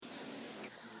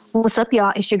What's up,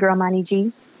 y'all? It's your girl, Monty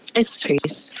G. It's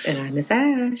Trace. And I'm Miss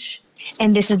Ash.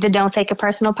 And this is the Don't Take It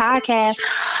Personal podcast.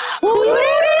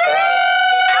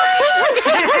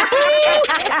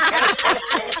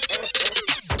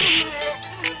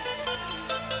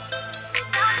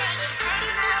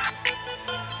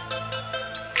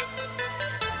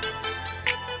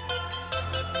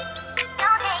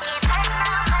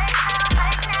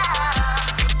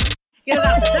 Get it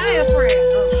out the diaphragm.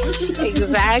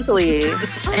 Exactly.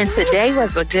 And today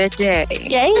was a good day.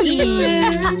 Yay! Hey, y'all!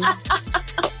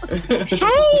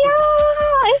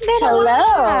 It's been a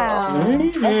while.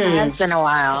 It has been a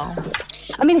while.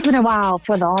 I mean, it's been a while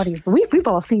for the audience, but we've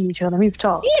all seen each other. We've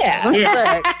talked. Yeah.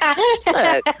 Look.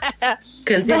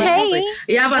 Continue. Hey.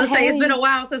 Yeah, I'm about to say, it's been a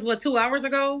while since, 2 hours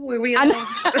ago? Where we Yes.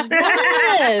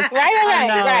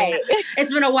 Right.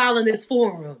 It's been a while in this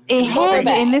forum. It has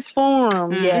in this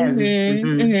forum, yes.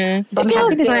 Mm-hmm. But It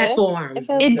feels good. Platform.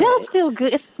 It does feel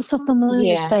good. It's a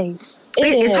familiar space.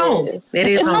 It's home. It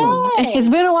is home. It's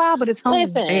been a while, but it's home.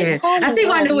 Listen, Yeah. I see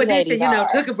why New Edition,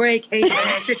 took a break, came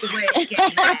back, took a break, came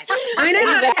back. I mean, they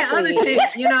know they had other shit,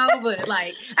 but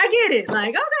like, I get it.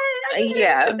 Like, okay.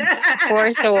 Yeah,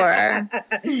 for sure.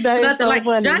 That's so like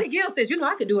funny. Johnny Gill says,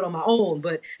 I could do it on my own,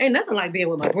 but ain't nothing like being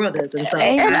with my brothers. And so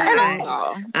I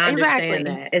understand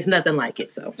that. It's nothing like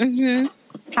it. So,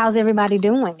 How's everybody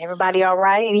doing? Everybody all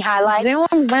right? Any highlights?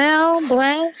 Doing well,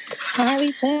 blessed. How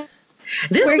we doing?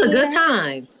 This is a good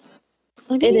time.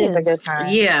 It is a good time.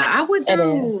 Yeah, I went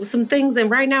through some things, and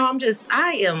right now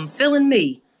I am feeling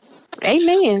me.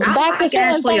 Amen. I'm Back to like feeling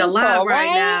Ashley thankful, alive right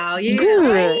right? now. Yeah,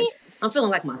 Good. right? I'm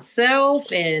feeling like myself,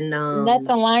 and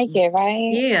Nothing like it, right?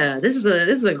 yeah, this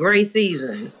is a great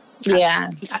season. Yeah.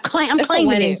 I'm It's a claiming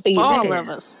winning it for season. all of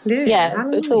us. Yeah,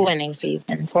 it's a winning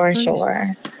season for sure.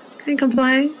 Can't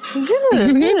complain.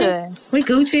 Good. We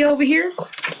Gucci over here.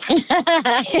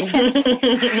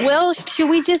 Well, should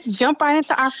we just jump right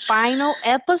into our final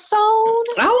episode? Oh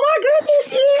my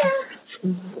goodness, yeah.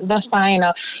 The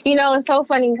final. It's so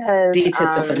funny because D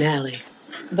took the finale.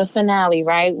 The finale,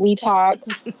 right? We talk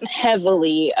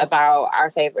heavily about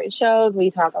our favorite shows.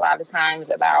 We talk a lot of times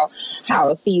about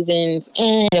how seasons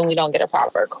end and we don't get a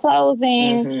proper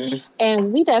closing.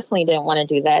 And we definitely didn't want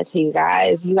to do that to you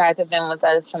guys. You guys have been with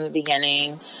us from the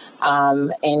beginning.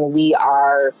 And we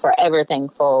are forever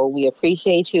thankful. We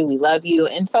appreciate you. We love you.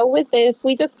 And so with this,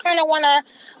 we just kind of want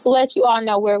to let you all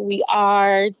know where we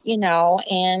are, and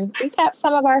recap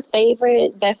some of our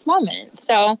favorite best moments.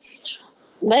 So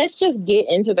let's just get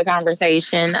into the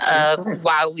conversation of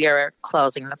why we are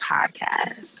closing the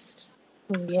podcast.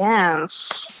 Yeah.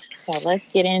 So let's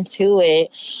get into it.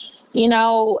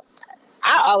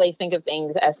 I always think of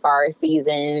things as far as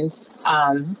seasons,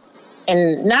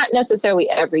 and not necessarily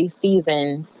every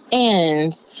season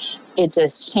ends. It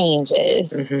just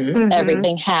changes.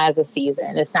 Everything has a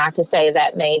season. It's not to say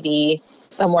that maybe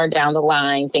somewhere down the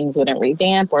line things wouldn't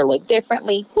revamp or look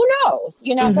differently. Who knows?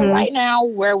 But right now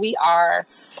where we are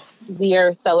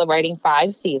celebrating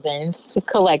 5 seasons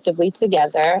collectively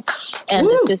together. And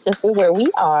this is just where we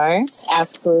are.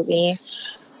 Absolutely.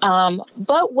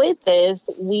 But with this,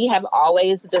 we have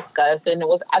always discussed, and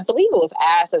I believe it was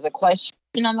asked as a question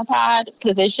on the pod,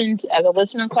 positioned as a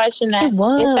listener question, that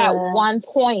if at one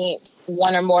point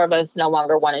one or more of us no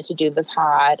longer wanted to do the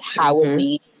pod, how would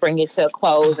we bring it to a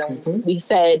close? And we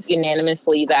said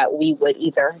unanimously that we would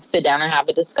either sit down and have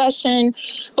a discussion,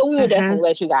 but we would definitely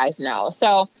let you guys know.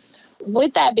 So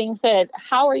with that being said,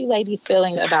 how are you ladies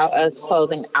feeling about us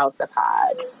closing out the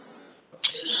pod?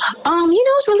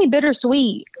 It's really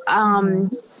bittersweet.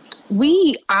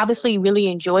 We obviously really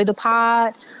enjoy the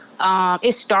pod.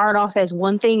 It started off as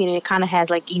one thing and it kind of has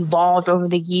evolved over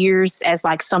the years as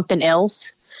something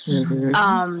else.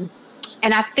 And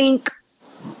I think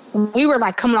we were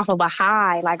coming off of a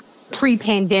high,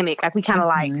 pre-pandemic. We kind of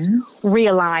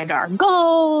realigned our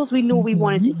goals. We knew what we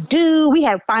wanted to do. We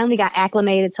had finally got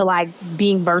acclimated to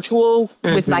being virtual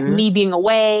with me being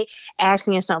away,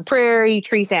 Ashley in Sun Prairie,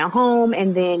 Trees at home,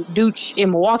 and then Dooch in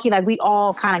Milwaukee. We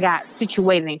all kind of got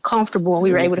situated and comfortable, and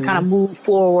we were able to kind of move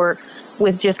forward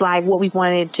with just what we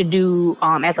wanted to do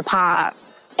as a pod.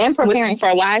 And preparing for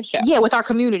a live show. Yeah, with our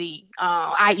community,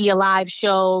 i.e. a live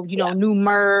show, new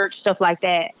merch, stuff like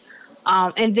that.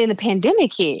 And then the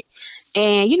pandemic hit.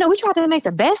 And, we tried to make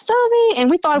the best of it. And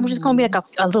we thought it was just going to be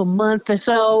a little month or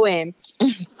so. And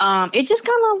it just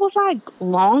kind of was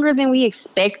longer than we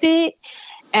expected.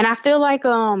 And I feel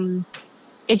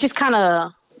it just kind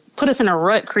of put us in a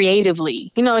rut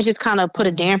creatively. It just kind of put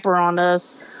a damper on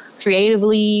us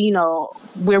creatively,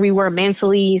 where we were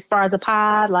mentally as far as a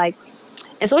pod.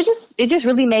 And so it just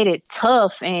really made it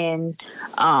tough. And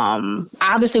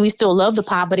obviously we still love the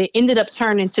pod, but it ended up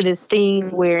turning into this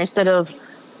thing where instead of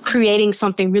creating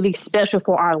something really special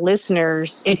for our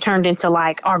listeners, it turned into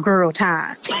like our girl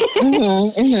time.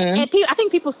 And I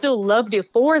think people still loved it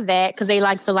for that because they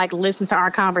like to like listen to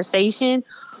our conversation,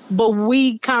 but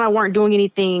we kind of weren't doing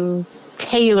anything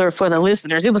tailored for the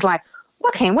listeners. It was like, I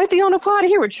can't wait to be on the pod to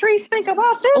hear what Trees think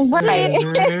about this. Right.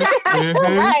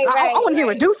 I want to hear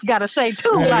what Deuce got to say too.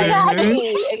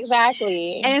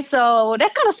 Exactly. And so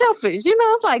that's kind of selfish, you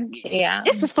know. It's like,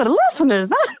 it's just for the listeners.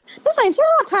 This ain't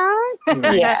your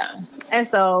time. And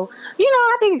so, you know,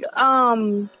 I think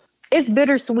it's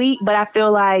bittersweet, but I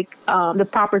feel like the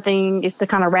proper thing is to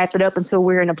kind of wrap it up until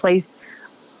we're in a place.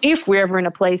 If we're ever in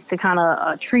a place to kind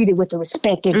of treat it with the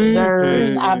respect it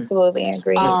deserves. Absolutely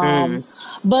agree.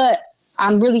 But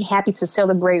I'm really happy to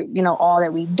celebrate, you know, all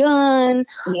that we've done.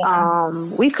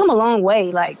 We've come a long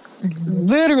way. Like,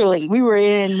 literally, we were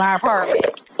in my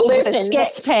apartment with a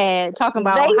sketch pad talking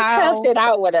about how toughed it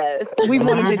out with us. We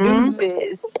wanted to do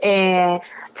this. And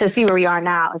to see where we are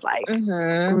now is like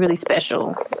really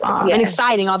special and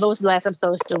exciting. Although it's the last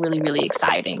episode, it's still really, really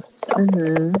exciting. So,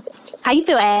 how you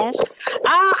feel, Ash?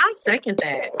 I second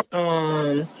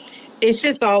that. It's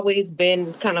just always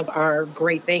been kind of our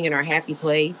great thing and our happy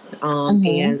place.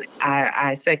 And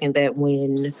I second that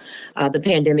when the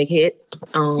pandemic hit,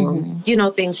 you know,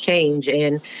 things change.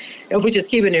 And if we're just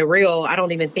keeping it real, I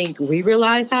don't even think we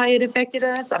realized how it affected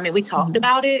us. I mean, we talked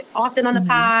about it often on the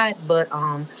pod, but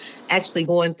actually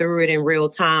going through it in real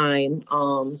time,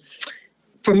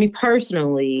 for me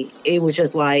personally, it was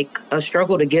just like a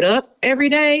struggle to get up every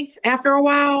day after a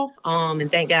while.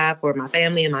 And thank God for my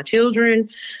family and my children,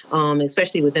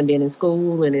 especially with them being in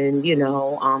school and in, you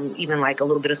know, even like a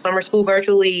little bit of summer school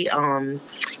virtually.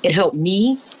 It helped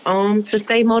me to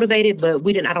stay motivated, but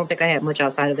I don't think I had much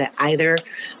outside of that either.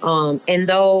 And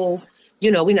though, you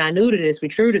know, we're not new to this, we're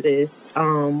true to this.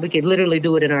 We could literally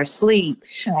do it in our sleep.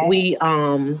 Right. We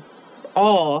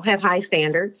all have high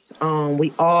standards.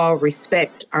 We all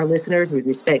respect our listeners. We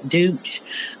respect Dooch.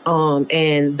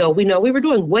 And though we know we were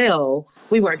doing well,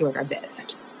 we weren't doing our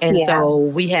best. And so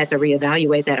we had to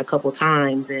reevaluate that a couple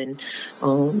times and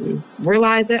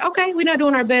realize that, okay, we're not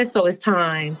doing our best, so it's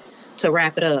time to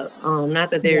wrap it up.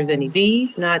 Not that there's any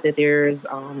beef, not that there's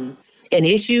an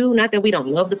issue, not that we don't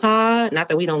love the pod, not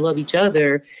that we don't love each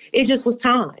other. It just was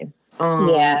time.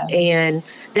 And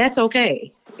that's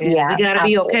okay. And we got to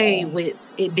be okay with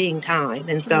it being time.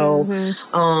 And so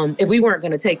if we weren't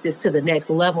going to take this to the next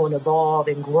level and evolve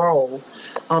and grow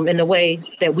in the way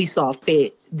that we saw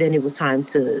fit, then it was time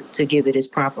to give it its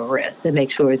proper rest and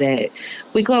make sure that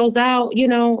we closed out, you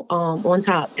know, on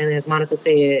top. And as Monica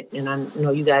said, and I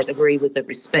know you guys agree, with the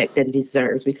respect that it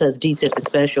deserves, because D-Tip is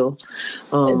special.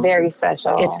 Very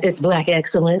special. It's Black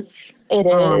excellence. It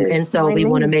is. And so we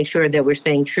want to make sure that we're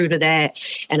staying true to that.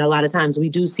 And a lot of times we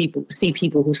do see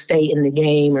people who stay in the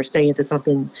game or stay into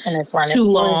something too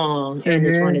long and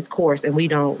it's run its course. And we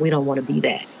don't want to be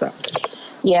that. So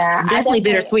definitely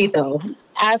bittersweet though.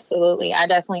 Absolutely. I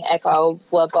definitely echo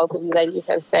what both of you ladies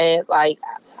have said. Like,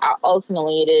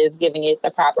 ultimately, it is giving it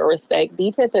the proper respect.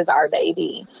 D-Tip is our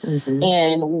baby.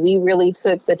 And we really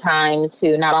took the time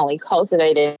to not only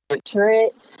cultivate it, but nurture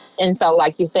it. And so,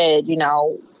 like you said, you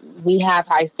know, we have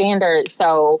high standards.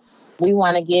 So we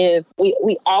want to give,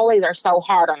 we always are so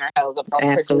hard on ourselves about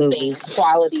producing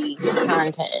quality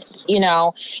content, you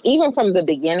know, even from the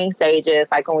beginning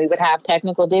stages, like when we would have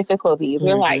technical difficulties,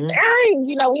 we're like, dang,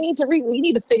 you know, we need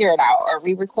to figure it out or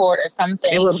re-record or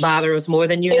something. It would bother us more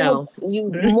than you know.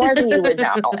 More than you would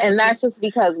know. And that's just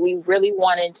because we really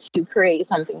wanted to create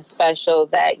something special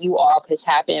that you all could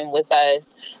tap in with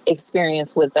us,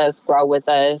 experience with us, grow with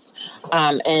us,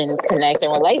 and connect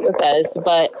and relate with us.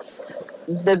 But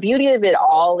the beauty of it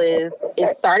all is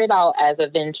it started out as a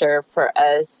venture for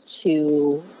us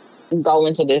to go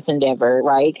into this endeavor,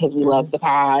 right? Because we love the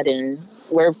pod and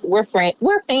we're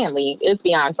family. It's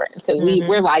beyond friends because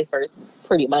we're lifers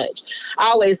pretty much. I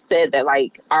always said that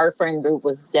like our friend group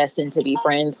was destined to be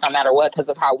friends no matter what because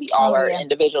of how we all are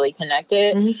individually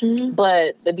connected.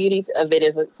 But the beauty of it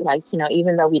is like, you know,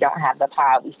 even though we don't have the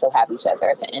pod, we still have each other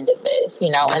at the end of this, you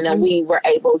know, and then we were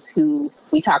able to,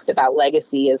 we talked about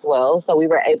legacy as well. So we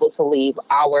were able to leave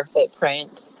our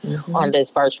footprint on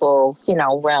this virtual, you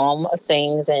know, realm of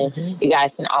things. And you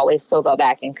guys can always still go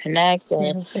back and connect.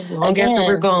 And long after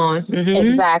we're gone.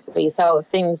 Exactly. So if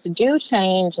things do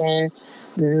change and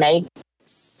make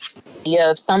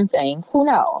of something, who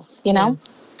knows, you know?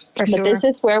 But this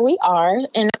is where we are.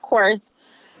 And of course,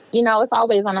 you know, it's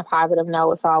always on a positive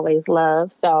note. It's always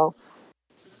love. So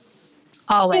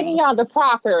Always. giving y'all the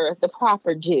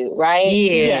proper due, right?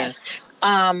 Yeah. Yes.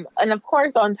 And of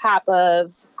course, on top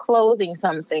of closing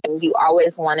something, you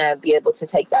always want to be able to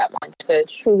take that one to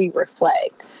truly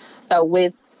reflect. So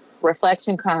with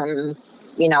reflection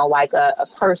comes, like a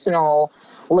personal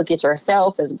look at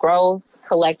yourself as growth,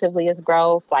 collectively as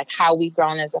growth, like how we've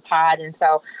grown as a pod. And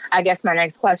so I guess my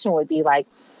next question would be like,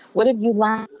 what have you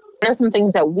learned? There's some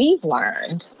things that we've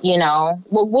learned,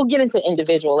 we'll get into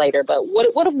individual later, but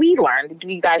what have we learned? Do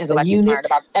you guys As feel a like you've unit? learned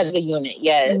about as a unit?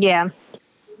 Yes. Yeah.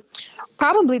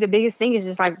 Probably the biggest thing is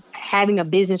just like having a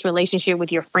business relationship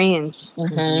with your friends.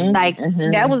 Mm-hmm. Like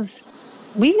that was,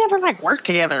 we never like worked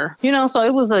together, so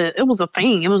it was a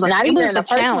thing. It was like, not it even was in a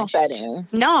personal challenge. setting.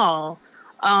 No.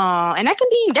 And that can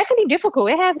be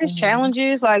difficult. It has its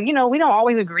challenges. Like, we don't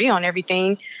always agree on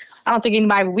everything. I don't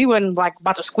think we wouldn't like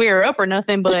about to square up or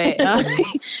nothing, but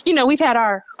we've had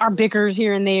our bickers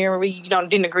here and there where we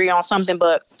didn't agree on something,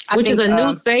 but which is a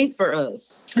new space for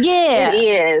us. Yeah, it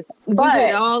is.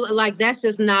 But all like that's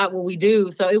just not what we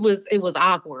do. So it was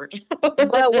awkward.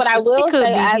 But what I will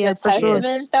say as a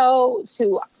testament, though,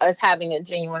 to us having a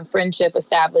genuine friendship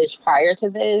established prior to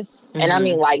this, and I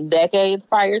mean like decades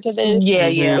prior to this,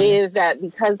 is that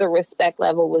because the respect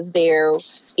level was there,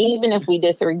 even if we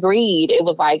disagreed, it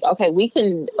was like, okay, we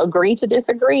can agree to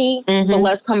disagree, but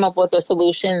let's come up with a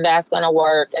solution that's going to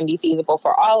work and be feasible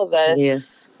for all of us. Yeah.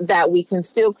 That we can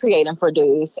still create and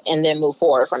produce and then move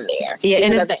forward from there. Yeah,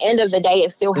 because at the end of the day,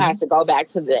 it still has to go back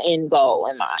to the end goal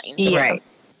in mind. Yeah. Right.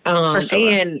 For sure.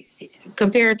 And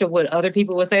compared to what other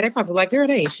people would say, they probably like, girl,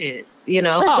 that ain't shit.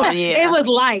 Oh, yeah. It was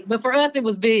light, but for us, it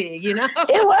was big, It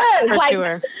was. For like,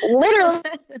 sure. Literally,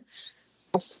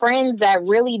 friends that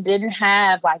really didn't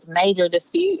have, like, major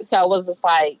disputes. So it was just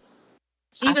like,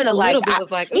 even a little bit was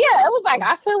like, yeah, it was like,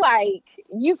 I feel like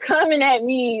you coming at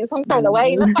me some sort of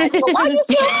way. And it's like, well, why you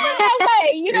still that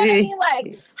way? You know what I mean?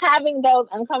 Like having those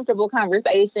uncomfortable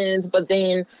conversations, but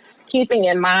then keeping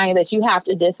in mind that you have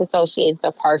to disassociate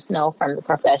the personal from the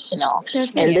professional.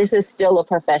 And this is still a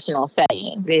professional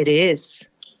setting. It is.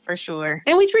 For sure.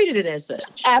 And we treated it as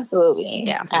such. Absolutely.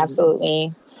 Yeah.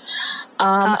 Absolutely.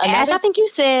 Ash, I think you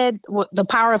said the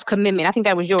power of commitment. I think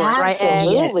that was yours, right?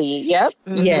 Absolutely. Yes.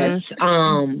 Yep. Yes.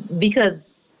 Because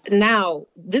now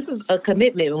this is a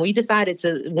commitment. When we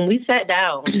sat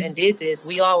down and did this,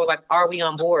 we all were like, are we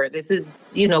on board? This is,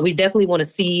 we definitely want to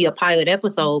see a pilot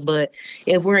episode, but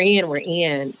if we're in, we're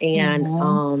in.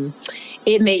 And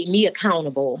it made me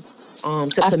accountable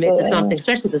to commit to something,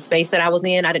 especially the space that I was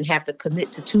in. I didn't have to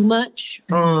commit to too much.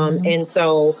 And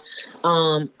so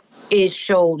it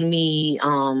showed me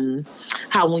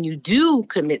how when you do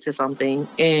commit to something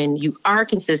and you are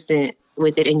consistent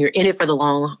with it and you're in it for the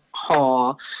long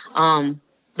haul,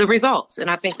 the results. And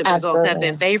I think the results have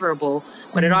been favorable,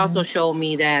 but it also showed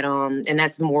me that, and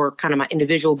that's more kind of my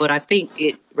individual, but I think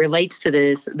it relates to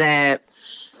this, that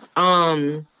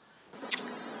I'm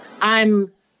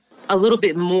a little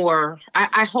bit more,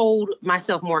 I hold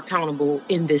myself more accountable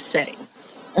in this setting.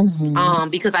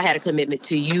 Because I had a commitment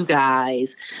to you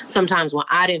guys. Sometimes when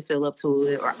I didn't feel up to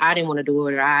it or I didn't want to do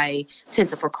it or I tend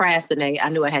to procrastinate, I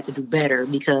knew I had to do better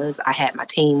because I had my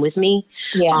team with me.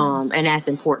 Yeah. And that's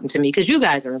important to me because you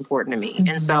guys are important to me.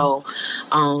 And so,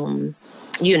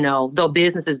 though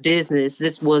business is business,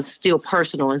 this was still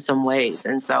personal in some ways.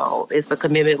 And so it's a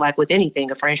commitment like with anything,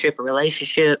 a friendship, a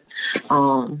relationship,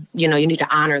 you need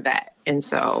to honor that. And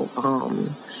so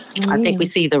I think we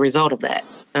see the result of that.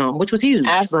 Which was huge,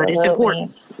 but it's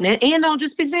important. And don't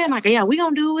just be saying like, yeah, we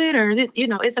gonna do it or this,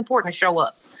 it's important to show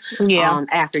up. Yeah.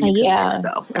 After you do it.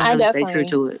 So I definitely stay true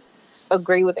to it.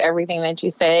 Agree with everything that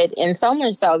you said. And so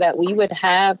much so that we would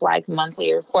have like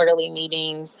monthly or quarterly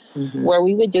meetings where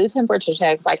we would do temperature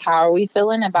checks. Like, how are we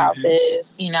feeling about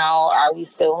this? Are we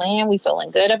still in? We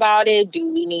feeling good about it? Do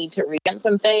we need to revamp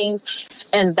some things?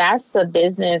 And that's the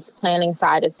business planning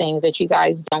side of things that you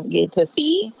guys don't get to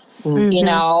see,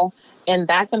 And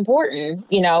that's important,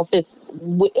 if it's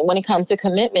when it comes to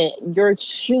commitment, you're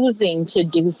choosing to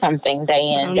do something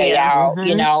day in, day out.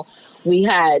 We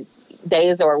had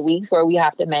days or weeks where we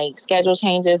have to make schedule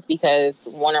changes because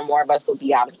one or more of us will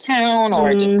be out of town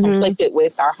or just conflicted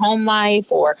with our home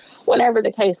life or whatever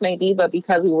the case may be. But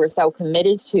because we were so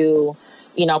committed to,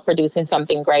 producing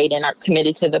something great and are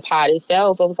committed to the pod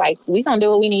itself, it was like, we're going to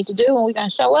do what we need to do and we're going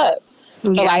to show up.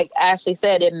 Yeah. So like Ashley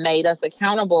said, it made us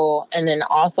accountable. And then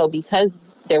also because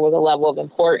there was a level of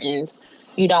importance,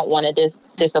 you don't want to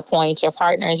disappoint your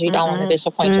partners. You don't want to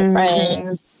disappoint your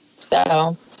friends.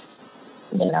 So,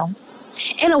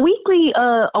 And a weekly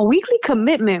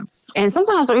commitment, and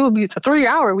sometimes it would be a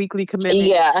 3-hour weekly commitment.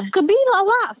 Yeah. Could be a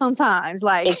lot sometimes.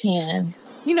 Like, it can.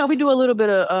 We do a little bit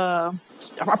of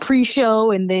a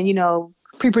pre-show, and then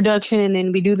pre-production, and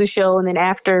then we do the show, and then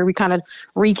after we kind of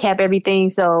recap everything.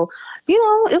 So it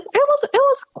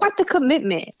was quite the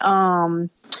commitment.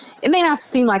 It may not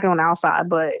seem like it on the outside,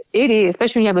 but it is,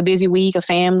 especially when you have a busy week, a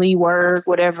family, work,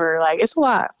 whatever. Like, it's a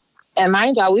lot. And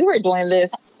mind y'all, we were doing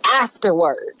this after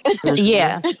work.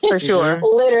 Yeah, for sure.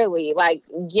 Literally, like,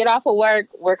 get off of work,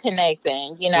 we're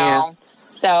connecting, Yeah.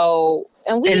 So,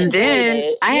 and then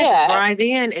it. I had to drive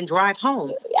in and drive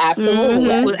home. Absolutely.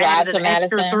 Which would drive add to an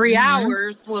Madison. extra 3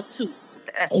 hours. Well, 2.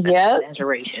 That's an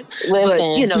exaggeration.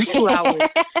 Listen. But, 2 hours,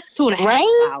 2.5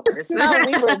 hours. No,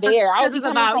 we were there. I was It's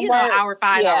about, hour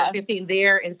 5, Yeah. hour 15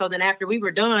 there. And so then after we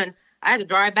were done, I had to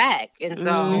drive back. And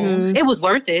so it was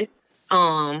worth it.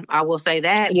 I will say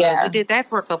that. Yeah. But we did that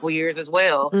for a couple years as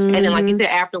well. And then, like you said,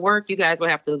 after work, you guys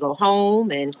would have to go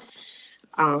home and,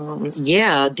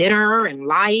 dinner and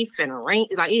life and arrange.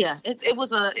 Like, it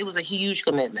was a huge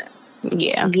commitment.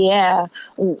 Yeah. Yeah.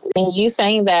 And you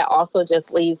saying that also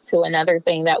just leads to another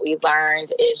thing that we've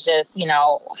learned is just,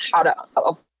 how to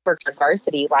for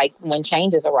adversity, like when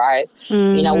changes arise.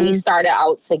 We started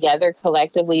out together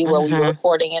collectively where we were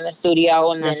recording in the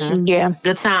studio, and then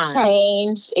good time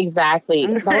change. Exactly.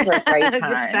 Those were great times.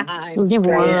 Good times. It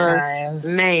Great was. times.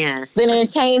 Man. Then in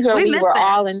change where we were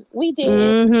that. all in, we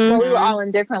did, where we were all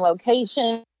in different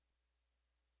locations.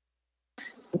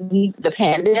 The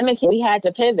pandemic, we had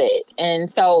to pivot,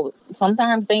 and so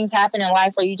sometimes things happen in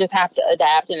life where you just have to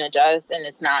adapt and adjust, and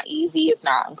it's not easy, it's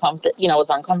not uncomfortable, it's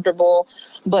uncomfortable,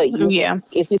 but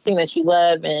if you think that you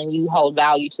love and you hold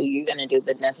value to, you're going to do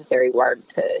the necessary work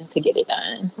to get it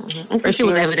done. For sure. It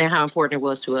was evident how important it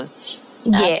was to us.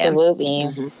 Absolutely.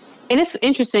 And it's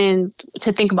interesting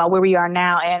to think about where we are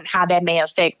now and how that may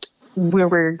affect where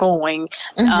we're going,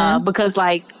 because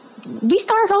like we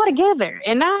started all together,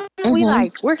 and now we're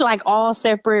like all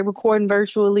separate, recording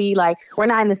virtually. Like, we're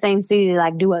not in the same city to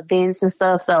like do events and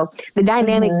stuff. So the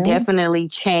dynamic definitely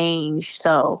changed.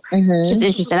 So it's just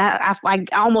interesting. I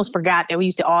almost forgot that we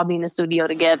used to all be in the studio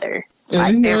together.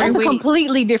 Like, that's a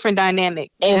completely different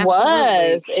dynamic. It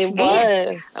was.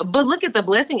 But look at the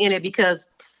blessing in it, because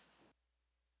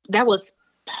that was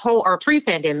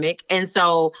pre-pandemic, and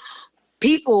so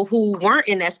people who weren't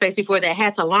in that space before that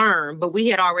had to learn, but we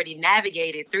had already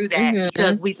navigated through that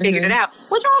because we figured it out,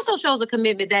 which also shows a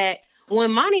commitment that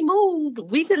when Monty moved,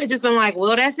 we could have just been like,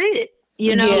 well, that's it.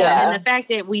 And the fact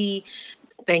that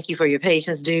thank you for your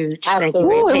patience, dude. Thank you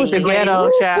for your patience. It was the ghetto,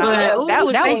 child.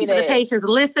 Thank you for the patience,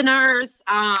 listeners.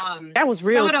 That was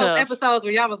real tough. Some of those episodes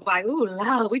where y'all was like, ooh,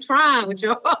 Lord, we trying with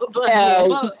y'all.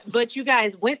 But you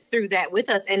guys went through that with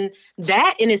us. And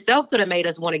that in itself could have made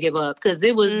us want to give up, because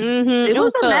it was it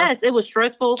was a mess. It was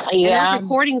stressful. Yeah. And those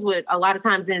recordings would a lot of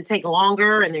times then take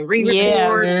longer, and then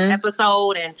re-record an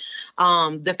episode. And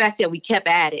the fact that we kept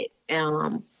at it.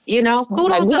 Kudos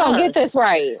like, we don't get this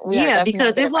right.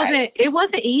 Because it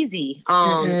wasn't easy.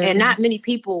 And not many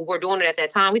people were doing it at that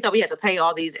time. We thought we had to pay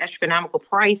all these astronomical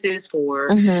prices for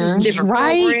different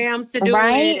programs to do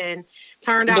it, and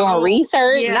turned out doing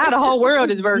research. Now the whole world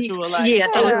is virtual. So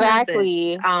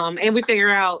exactly. And we figure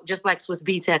out, just like Swiss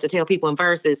Beats had to tell people in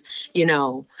Versus,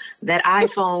 that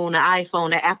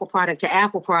iPhone to Apple product to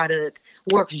Apple product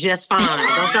works just fine.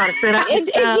 Don't try to set up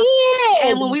it did.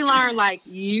 And when we learned, like,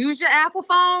 use your Apple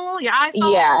phone, your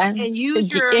iPhone, and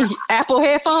use your Apple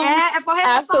headphones.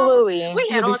 Absolutely. We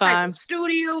had all types of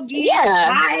studio gear,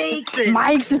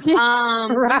 mics.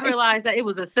 We realized that it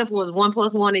was as simple as 1 +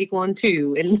 1 =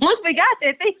 2. And once we got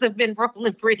there, things have been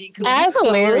rolling pretty good.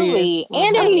 Absolutely.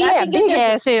 And we had big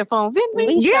ass headphones, didn't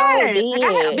we? Yes.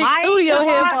 Big studio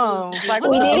headphones. Like,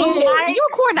 we did. Did you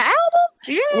record the album?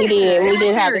 Yeah, we did. We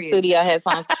did have the studio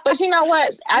headphones. But you know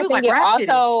what? I think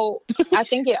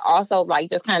it also like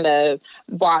just kind of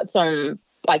brought some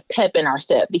like pep in our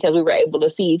step, because we were able to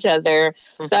see each other.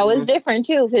 So it's different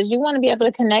too, because you want to be able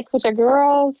to connect with your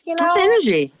girls. It's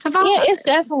energy. It's about it's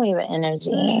definitely the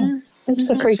energy. It's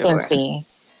the frequency. Sure.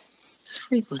 It's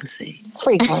frequency.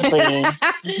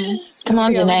 Come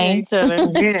on, Janae.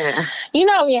 Yeah. Me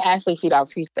and Ashley feed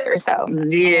off each other, so.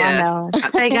 Yeah. I know.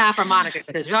 Thank God for Monica,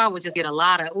 because y'all would just get a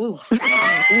lot of oof.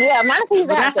 Yeah, Monica.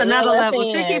 That's another level.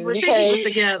 She keep us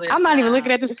together. I'm not even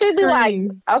looking at the screen. She'd be like,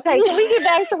 okay, can we get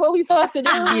back to what we supposed to do?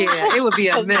 Yeah, it would be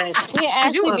a mess. Me and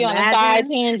Ashley be on a side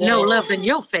tangent. No love's in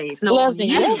your face. No love's in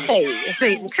your face.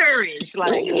 Say encourage.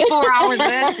 Like 4 hours of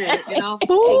that shit,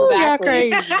 Ooh, exactly.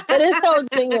 But it's so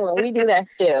genuine. We do that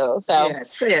still. So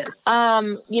yes.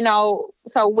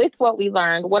 So with what we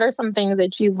learned, what are some things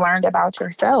that you've learned about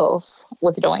yourself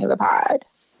with doing the pod?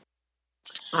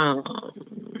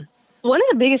 One of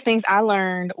the biggest things I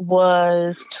learned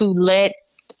was to let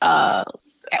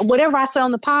whatever I say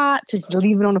on the pod, just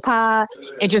leave it on the pod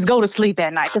and just go to sleep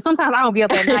at night. Because sometimes I don't be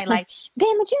up at night like,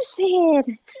 damn it,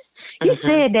 you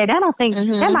said that. I don't think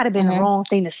that might have been the wrong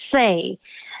thing to say.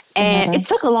 And it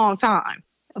took a long time.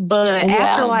 But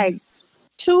after like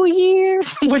 2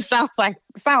 years, which sounds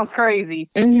crazy.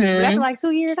 But after like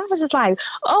 2 years, I was just like,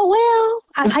 oh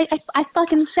well, I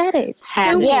fucking said it.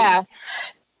 Yeah.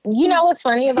 You know what's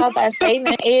funny about that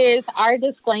statement is our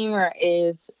disclaimer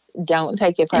is don't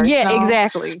take it personal. Yeah,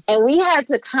 exactly. And we had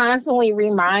to constantly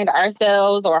remind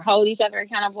ourselves or hold each other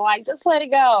accountable, like, just let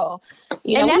it go.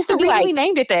 And that's the reason we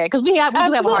named it that, because we have a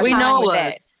hard time with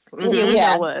that.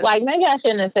 Yeah, like maybe I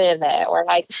shouldn't have said that, or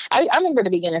like I remember the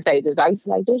beginning stages. I used to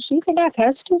like, does she think I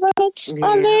cussed too much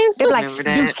on this? They're like,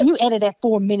 dude, can you edit that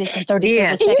 4 minutes and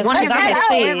 37 seconds? One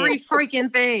every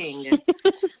freaking thing.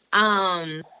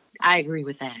 I agree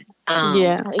with that.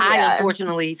 I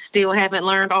unfortunately still haven't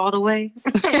learned all the way.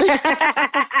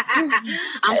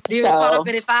 I'm still caught up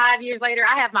in it 5 years later.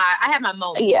 I have my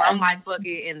moments where I'm like, fuck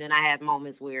it, and then I have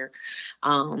moments where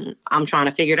I'm trying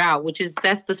to figure it out,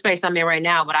 that's the space I'm in right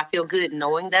now. But I feel good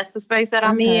knowing that's the space that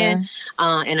I'm in,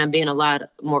 and I'm being a lot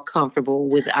more comfortable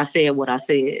with. I said what I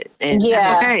said, and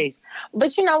that's okay.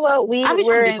 But you know what? We're trying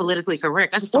to be politically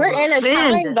correct. We're in a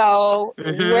time, though,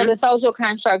 where the social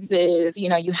construct is,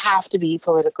 you have to be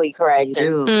politically correct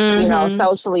and,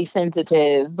 socially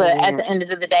sensitive. But at the end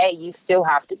of the day, you still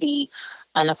have to be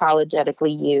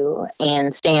unapologetically you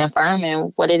and stand firm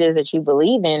in what it is that you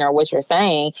believe in or what you're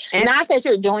saying. And not that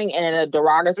you're doing it in a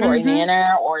derogatory manner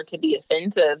or to be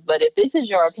offensive, but if this is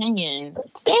your opinion,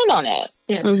 stand on it.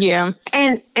 Yeah.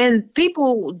 And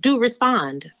people do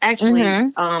respond actually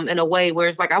in a way where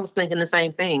it's like, I was thinking the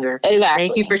same thing, or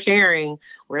thank you for sharing,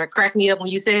 or that cracked me up when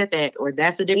you said that, or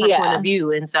that's a different point of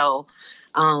view. And so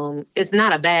it's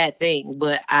not a bad thing,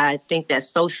 but I think that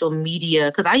social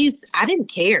media, because I didn't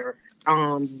care.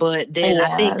 But then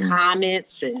I think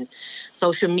comments and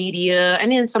social media,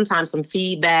 and then sometimes some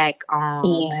feedback,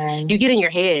 you get in your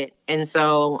head. And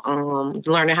so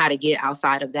learning how to get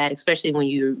outside of that, especially when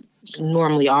you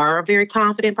normally are a very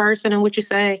confident person in what you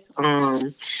say.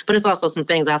 But it's also some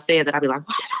things I've said that I'd be like,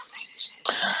 why did I say this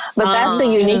shit? But that's the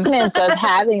uniqueness of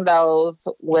having those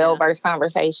well-versed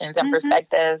conversations and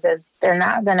perspectives, is they're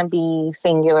not going to be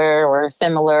singular or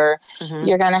similar.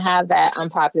 You're going to have that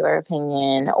unpopular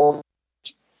opinion,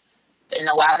 and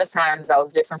a lot of times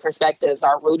those different perspectives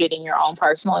are rooted in your own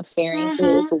personal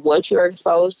experiences, what you're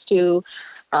exposed to,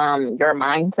 your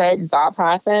mindset and thought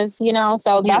process,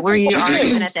 so that's where you are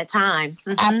even at that time.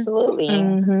 Absolutely.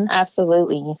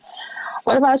 Absolutely.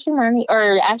 What about you, Marnie?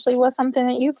 Or actually, what's something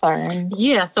that you've learned?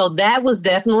 Yeah, so that was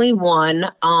definitely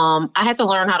one. I had to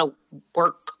learn how to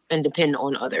work and depend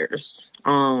on others.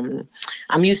 I'm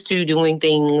used to doing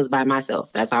things by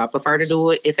myself. That's how I prefer to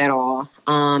do it, if at all.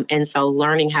 And so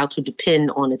learning how to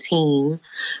depend on a team,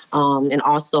 and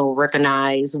also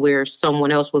recognize where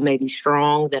someone else would maybe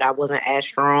strong that I wasn't as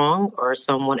strong, or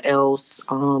someone else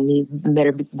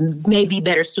may be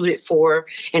better suited for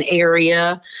an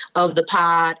area of the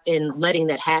pod, and letting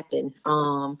that happen.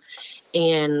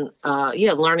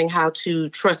 Learning how to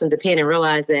trust and depend, and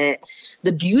realize that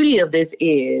the beauty of this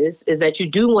is that you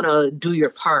do want to do your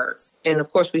part. And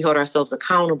of course, we hold ourselves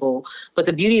accountable. But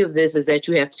the beauty of this is that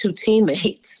you have two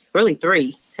teammates, really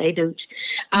three. Hey, Dooch.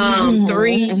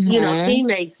 Three,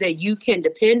 teammates that you can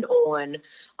depend on.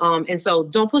 And so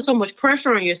don't put so much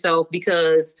pressure on yourself,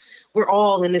 because we're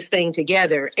all in this thing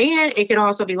together. And it could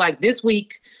also be like, this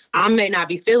week, I may not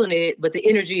be feeling it, but the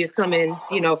energy is coming,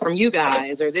 from you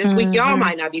guys. Or this week, y'all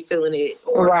might not be feeling it.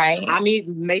 Or I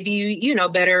mean, maybe,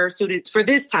 better suited for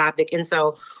this topic. And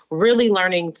so really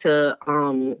learning to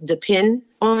depend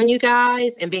on you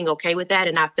guys, and being okay with that,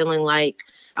 and not feeling like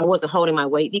I wasn't holding my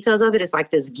weight because of it. It's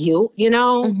like this guilt, then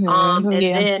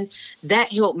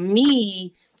that helped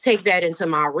me take that into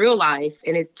my real life.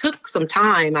 And it took some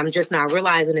time. I'm just not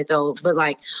realizing it though. But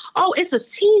like, it's a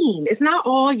team. It's not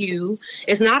all you.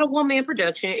 It's not a one-man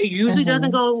production. It usually doesn't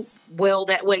go well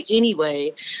that way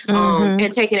anyway.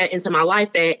 And taking that into my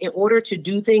life, that in order to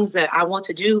do things that I want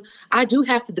to do, I do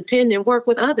have to depend and work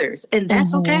with others. And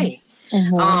that's okay.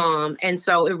 And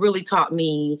so it really taught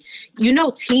me,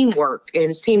 teamwork. And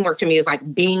teamwork to me is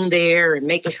like being there and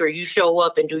making sure you show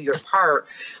up and do your part.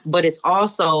 But it's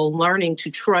also learning to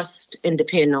trust and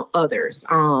depend on others.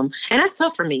 And that's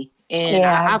tough for me. And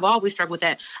I've always struggled with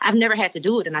that. I've never had to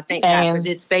do it. And I thank God for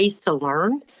this space to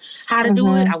learn how to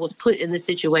do it. I was put in this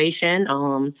situation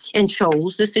and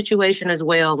chose the situation as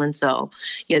well. And so,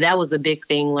 yeah, that was a big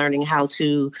thing, learning how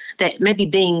to, that maybe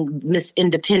being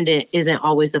independent isn't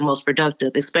always the most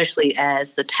productive, especially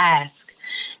as the task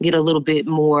get a little bit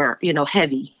more,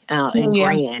 heavy and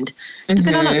grand.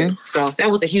 So that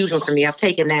was a huge one for me. I've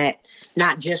taken that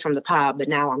not just from the pod, but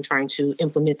now I'm trying to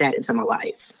implement that into my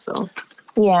life. So.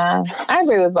 Yeah, I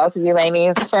agree with both of you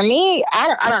ladies. For me,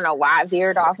 I don't know why I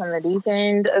veered off on the deep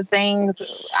end of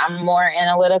things. I'm more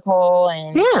analytical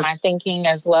and my thinking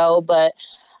as well. But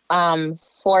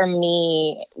for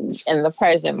me, in the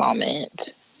present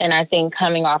moment, and I think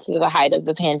coming off of the height of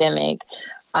the pandemic,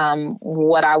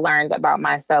 what I learned about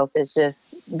myself is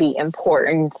just the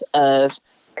importance of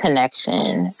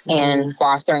connection and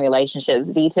fostering relationships.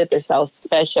 D-Tip is so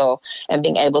special, and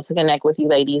being able to connect with you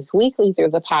ladies weekly through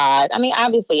the pod. I mean,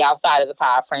 obviously outside of the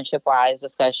pod, friendship-wise,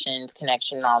 discussions,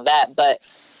 connection, and all that, but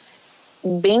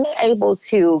being able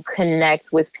to connect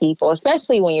with people,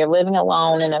 especially when you're living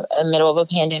alone in the middle of a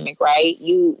pandemic, right?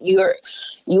 You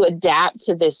adapt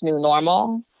to this new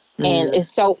normal. And it's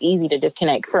so easy to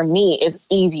disconnect. For me, it's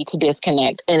easy to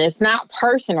disconnect. And it's not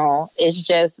personal. It's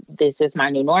just, this is my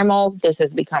new normal. This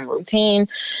has become routine.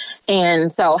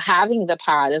 And so having the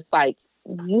pod is like,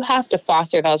 you have to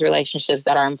foster those relationships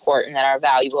that are important, that are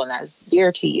valuable, and that's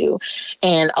dear to you.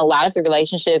 And a lot of the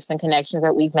relationships and connections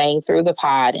that we've made through the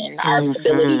pod and our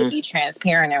ability to be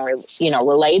transparent and,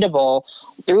 relatable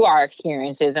through our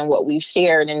experiences and what we've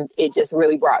shared. And it just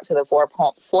really brought to the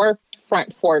forefront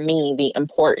for me the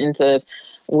importance of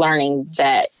learning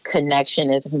that connection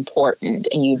is important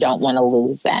and you don't want to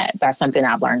lose that. That's something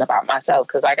I've learned about myself.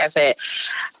 Because like I said,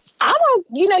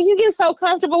 you get so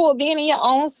comfortable with being in your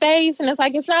own space, and it's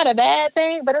like, it's not a bad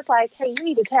thing, but it's like, hey, you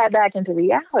need to tap back into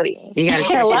reality. You got to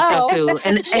check yourself too.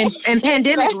 And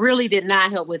pandemic really did not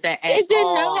help with that at all. It did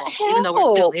not help. Even though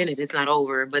we're still in it, it's not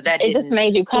over. But that it just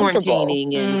made you comfortable.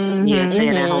 Quarantining and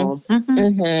staying at home.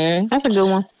 That's a good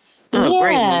one. Oh,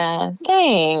 yeah,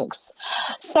 thanks.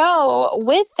 So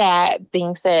with that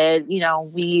being said,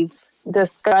 we've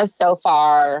discussed so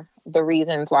far the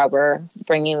reasons why we're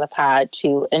bringing the pod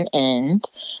to an end,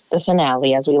 the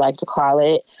finale, as we like to call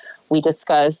it. We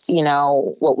discussed,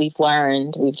 what we've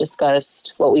learned. We've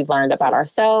discussed what we've learned about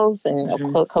ourselves and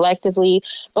collectively.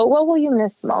 But what will you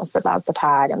miss most about the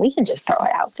pod? And we can just throw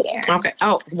it out there. Okay.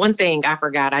 Oh, one thing I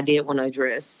forgot I did want to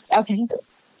address. Okay.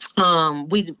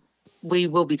 We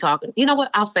will be talking. You know what?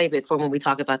 I'll save it for when we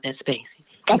talk about that space.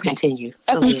 Continue.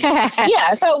 Okay.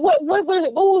 Yeah. So what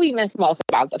will we miss most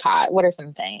about the pod? What are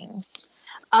some things?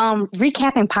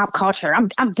 Recapping pop culture.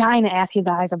 I'm dying to ask you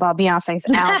guys about Beyonce's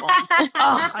album.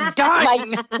 I'm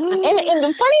dying. And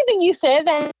the funny thing, you said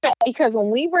that because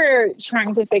when we were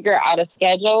trying to figure out a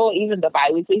schedule, even the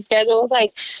bi-weekly schedule, it was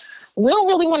like, we don't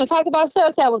really want to talk about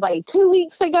stuff that was like 2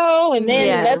 weeks ago, and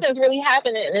then nothing's really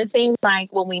happening. And it seems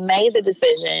like when we made the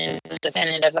decision,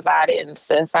 definitive about it, and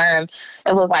to affirm,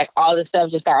 it was like all this stuff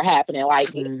just started happening. Like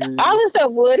all this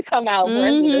stuff would come out for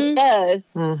us to discuss,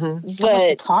 but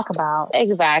to talk about.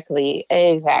 Exactly.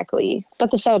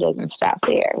 But the show doesn't stop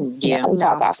there. Yeah, we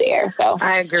talk off the air. So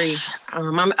I agree.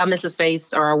 I miss the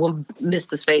space, or I will miss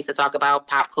the space to talk about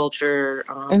pop culture,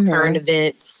 current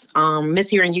events. Miss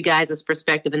hearing you guys'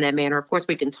 perspective in that manner. Of course,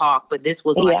 we can talk, but this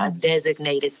was like a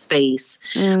designated space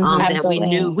that we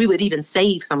knew we would even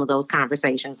save some of those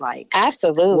conversations. Like,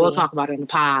 absolutely, we'll talk about it in the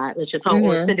pod. Let's just hold,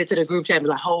 or send it to the group chat and be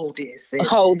like, hold this.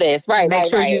 Right. Make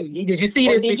sure did you see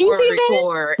this before we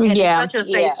record? And it's such a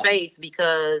safe space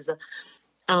because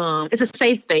it's a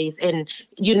safe space. And,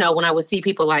 when I would see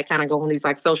people like kind of go on these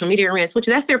like social media rants, which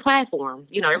that's their platform.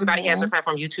 Everybody has their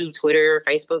platform, YouTube, Twitter,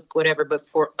 Facebook, whatever. But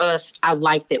for us, I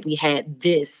like that we had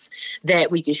this,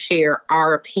 that we could share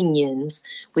our opinions.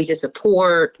 We could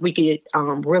support, we could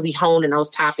really hone in those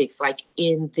topics like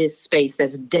in this space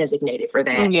that's designated for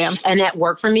that. Yeah. And that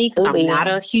worked for me because I'm not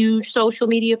a huge social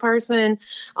media person.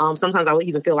 Sometimes I would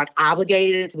even feel like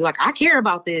obligated to be like, I care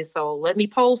about this, so let me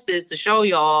post this to show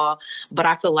y'all. But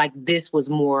I feel like this was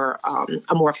more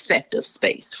a more effective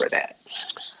space for that.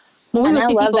 When we would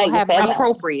see people have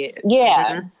appropriate.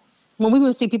 Yeah. When we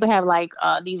would see people have like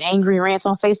these angry rants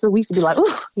on Facebook, we used to be like,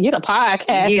 "Ooh, get a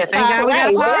podcast." Yeah, thank God we got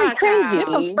a podcast. Very cringy. Get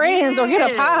some friends or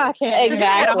get a podcast.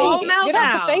 Exactly. Get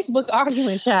off the Facebook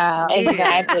arguing, child.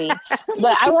 Exactly.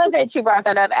 But I love that you brought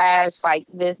that up as like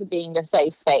this being a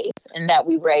safe space, and that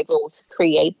we were able to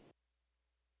create.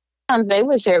 They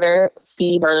would share their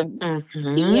fever.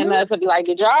 EMS would be like,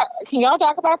 can y'all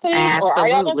talk about this? Absolutely. Or are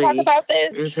y'all going to talk about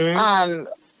this?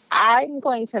 I'm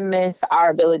going to miss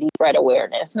our ability to spread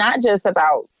awareness, not just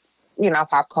about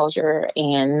pop culture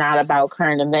and not about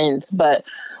current events, but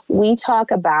we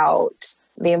talk about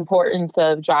the importance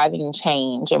of driving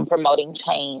change and promoting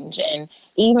change. And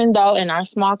even though in our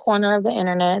small corner of the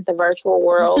internet, the virtual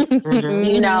world,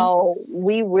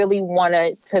 we really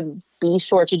wanted to be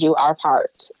sure to do our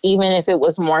part, even if it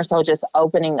was more so just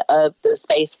opening up the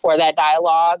space for that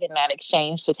dialogue and that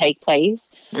exchange to take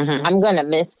place. I'm going to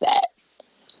miss that,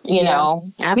 you know?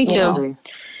 Absolutely. Me too.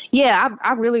 Yeah,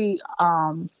 I really,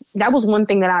 that was one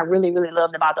thing that I really, really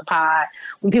loved about the pod.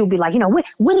 When people be like,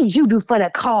 what did you do for the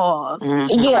cause?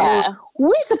 Yeah.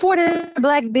 We supported a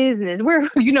Black business. We're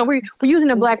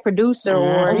using a Black producer,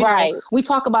 or we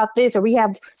talk about this, or we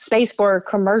have space for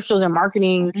commercials and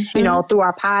marketing, through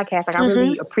our podcast. Like I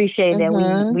really appreciated that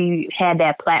we had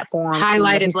that platform.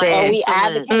 Highlighted Black. Or we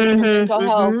advocate for mental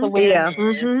health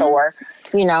awareness, or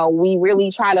we really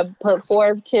try to put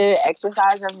forth to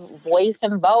exercise our voice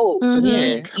and vote.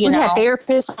 We had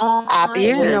therapists on.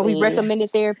 Absolutely. We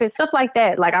recommended therapists, stuff like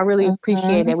that. Like I really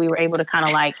appreciate that we were able to kind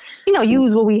of like,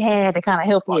 use what we had to kind of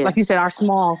help, like you said, our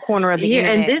small corner of the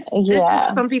internet. And this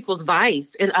was some people's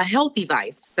vice, and a healthy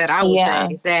vice that I would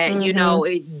say that,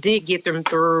 it did get them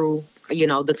through,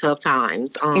 the tough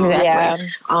times. Exactly.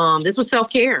 This was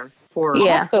self-care for a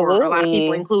lot of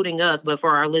people, including us, but for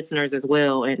our listeners as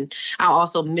well. And I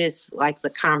also miss like the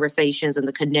conversations and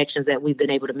the connections that we've been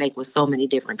able to make with so many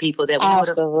different people that we would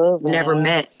have never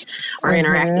met or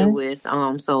interacted with.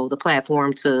 So the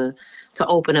platform to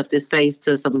open up this space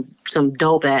to some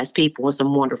dope ass people and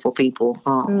some wonderful people.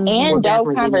 And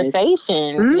dope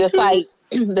conversations, just like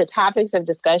the topics of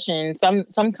discussion.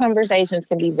 Some conversations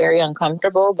can be very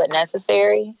uncomfortable, but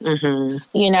necessary,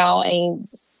 and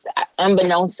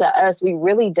unbeknownst to us, we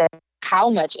really don't know how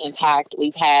much impact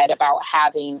we've had about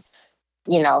having,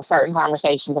 certain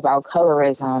conversations about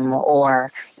colorism,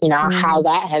 or, how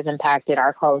that has impacted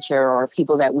our culture or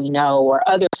people that we know, or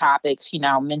other topics,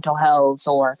 mental health,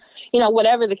 or,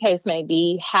 whatever the case may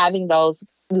be. Having those,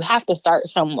 you have to start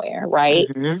somewhere, right?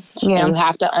 And you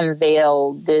have to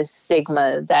unveil this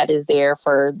stigma that is there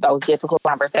for those difficult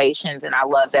conversations. And I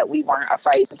love that we weren't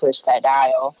afraid to push that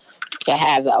dial to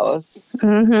have those.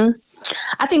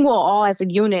 I think we'll all, as a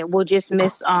unit, will just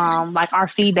miss like our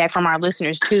feedback from our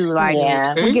listeners too. Like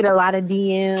we get a lot of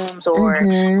DMs, or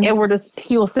Edward,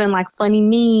 he'll send like funny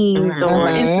memes or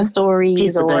Insta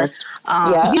stories, or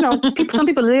some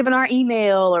people live in our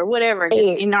email or whatever,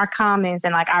 just in our comments,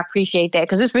 and like I appreciate that,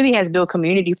 because this really has built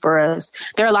community for us.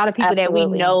 There are a lot of people that we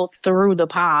know through the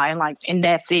pod, and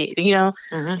that's it,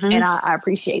 and I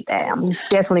appreciate that. I'm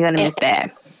definitely gonna miss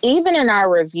that. Even in our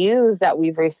reviews that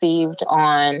we've received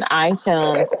on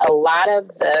iTunes, a lot of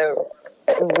the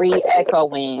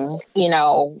re-echoing,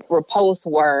 reposts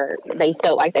were, they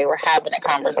felt like they were having a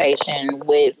conversation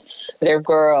with their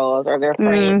girls or their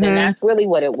friends. And that's really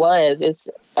what it was. It's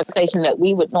a conversation that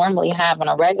we would normally have on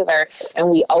a regular,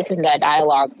 and we opened that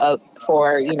dialogue up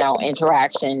for,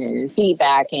 interaction and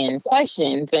feedback and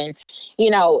questions. And,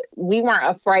 we weren't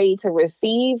afraid to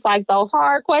receive like those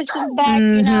hard questions back,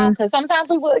 because sometimes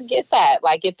we would get that,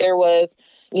 like if there was,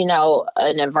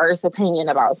 an adverse opinion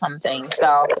about something.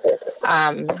 So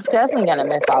definitely going to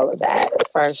miss all of that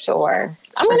for sure.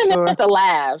 I'm going to miss the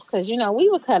laughs, because, we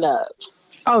would cut up.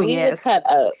 Oh, we would cut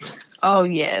up. Oh,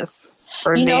 yes.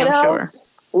 For damn sure.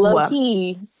 Low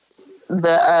key,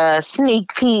 the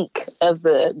sneak peek of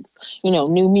the,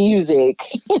 new music.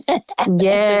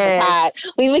 Yes.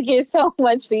 We would get so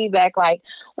much feedback, like,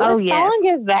 what song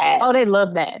is that? Oh, they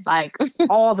love that, like,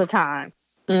 all the time.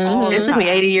 It took me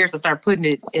 80 years to start putting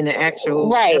it in the actual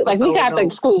right. Like we got the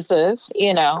exclusive,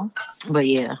 But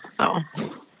yeah, so.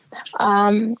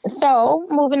 So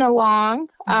moving along,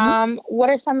 what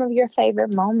are some of your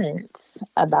favorite moments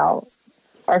about,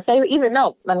 or favorite? Even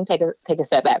no, let me take a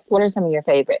step back. What are some of your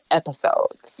favorite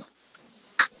episodes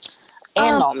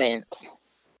and moments?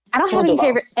 I don't have any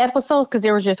favorite episodes, because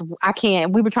there was just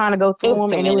we were trying to go through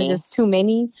them, and it was just too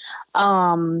many.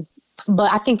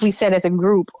 But I think we said as a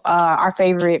group, our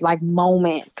favorite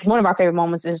moment, one of our favorite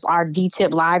moments is our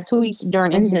D-Tip live tweets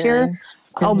during Insecure.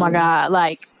 Oh my God,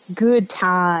 like good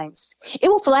times. It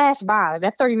will flash by.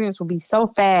 That 30 minutes will be so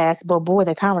fast, but boy,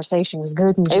 the conversation was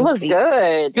good. And it was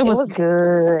good. It was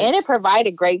good. And it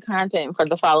provided great content for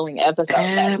the following episode.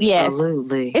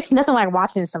 Absolutely. Yes. It's nothing like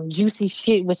watching some juicy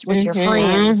shit with your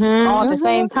friends all at the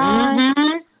same time.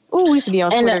 Ooh, we used to be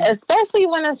on Twitter. And especially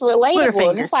when it's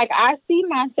relatable. And it's like, I see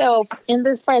myself in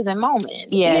this present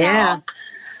moment. Yeah.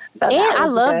 So and I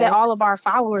love that all of our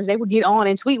followers, they would get on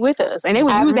and tweet with us, and they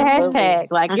would use the hashtag.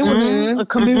 Like it was a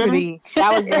community.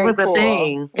 That was very cool. A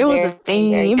thing. It was a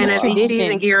thing. It was and a tradition.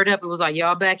 Season geared up, it was like,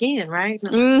 y'all back in, right?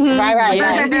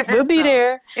 Right. We'll be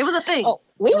there. It was a thing. Oh,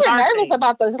 We were nervous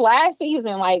about this last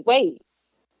season. Like, wait,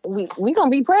 we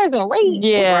gonna be present. Wait,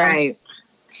 yeah, right.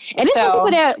 And it's some people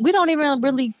that we don't even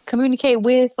really communicate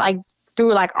with, like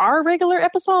through like our regular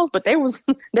episodes, but they was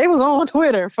on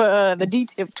Twitter for the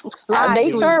D-Tip live. They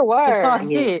sure were to talk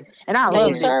shit, and I love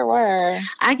it. They sure were.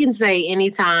 I can say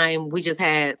anytime we just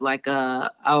had like a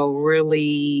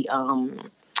really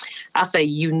I'll say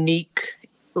unique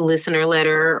listener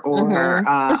letter or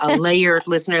a layered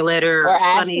listener letter or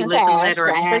funny listener letter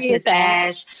or Ask Miss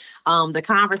Ash. The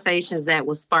conversations that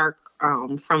would spark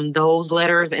from those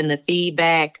letters and the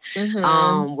feedback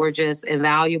were just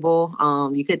invaluable.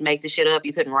 You couldn't make the shit up.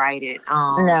 You couldn't write it.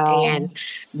 No. And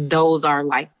those are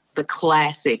like the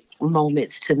classic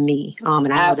moments to me.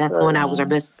 And I know that's when I was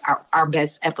our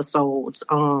best episodes.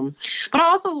 But I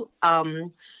also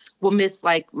will miss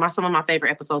like some of my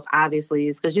favorite episodes, obviously,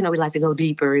 is because, we like to go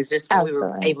deeper. It's just when we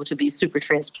were able to be super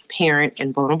transparent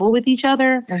and vulnerable with each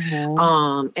other.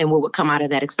 And what would come out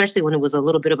of that, especially when it was a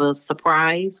little bit of a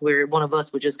surprise where one of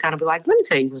us would just kind of be like, let me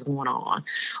tell you what's going on.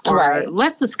 Or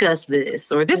let's discuss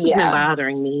this. Or this has been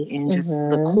bothering me. And just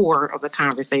the core of the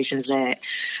conversations that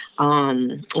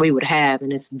we would have.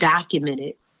 And it's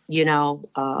documented,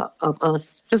 of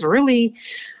us just really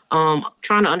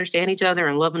trying to understand each other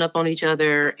and loving up on each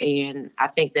other. And I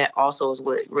think that also is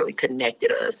what really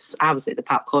connected us. Obviously the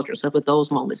pop culture stuff, but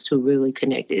those moments too really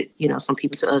connected, some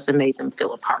people to us and made them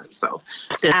feel a part. So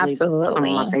definitely some of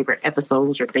my favorite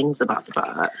episodes or things about the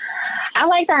pod. I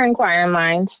liked our inquiring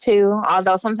minds too,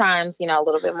 although sometimes, a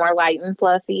little bit more light and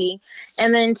fluffy.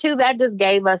 And then too, that just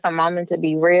gave us a moment to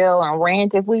be real and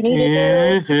rant if we needed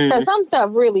to. Because some stuff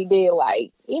really did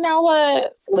like, you know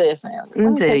what? Listen, let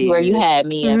me tell you where you had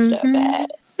me after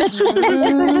that.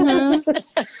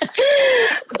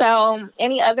 So,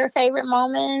 any other favorite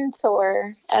moments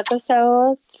or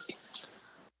episodes?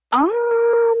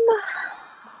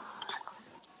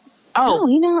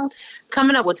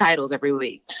 Coming up with titles every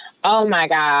week. Oh my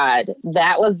God,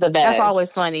 that was the best. That's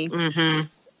always funny.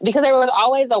 Because there was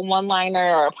always a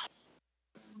one-liner or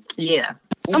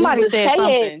somebody said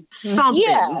something. Something.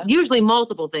 Yeah. Usually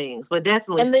multiple things, but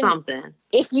definitely something.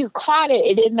 If you caught it,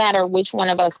 it didn't matter which one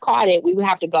of us caught it. We would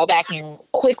have to go back and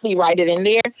quickly write it in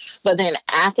there. But then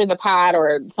after the pod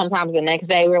or sometimes the next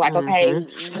day, we're like, okay,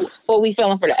 what we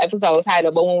feeling for the episode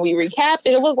title? But when we recapped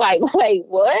it, it was like, wait,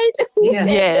 what?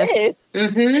 Yes.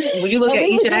 When you look at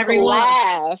each and every one.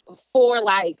 Laugh for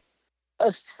like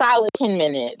a solid 10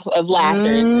 minutes of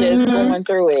laughter just going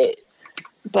through it.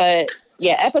 But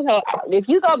episode. If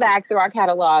you go back through our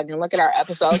catalog and look at our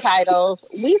episode titles,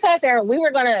 we sat there and we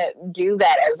were gonna do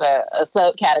that as a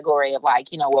subcategory of like,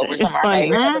 what were some of our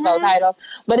favorite episode titles.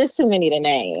 But it's too many to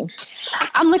name.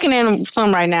 I'm looking at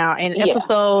some right now, and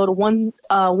episode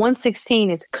 116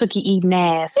 is Cookie Eating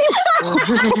Ass. Who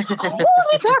was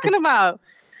we talking about?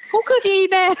 Who Cookie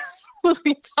Eating Ass was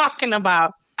we talking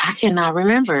about? I cannot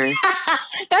remember.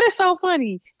 That is so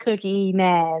funny. Cookie Eating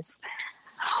Ass.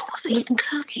 Who was eating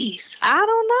cookies? I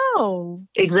don't know.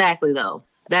 Exactly, though.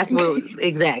 That's what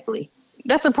exactly.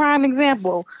 That's a prime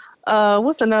example.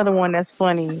 What's another one that's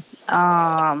funny?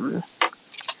 A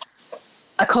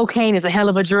cocaine is a hell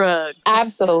of a drug.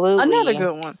 Absolutely. Another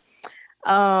good one.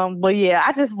 But yeah,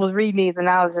 I just was reading these and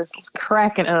I was just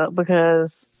cracking up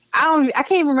because I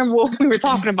can't remember what we were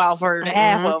talking about for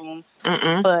half of them.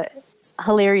 But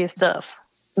hilarious stuff.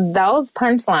 Those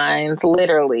punchlines,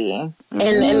 literally.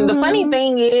 And the funny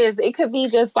thing is, it could be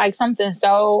just like something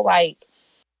so like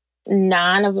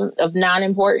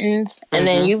non-importance, and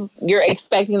then you're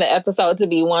expecting the episode to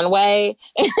be one way,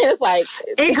 and it's like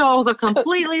it goes a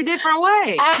completely different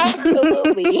way.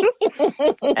 Absolutely.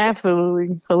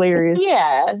 Absolutely hilarious.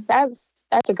 Yeah,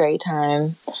 that's a great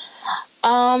time.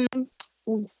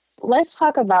 Let's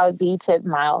talk about D-Tip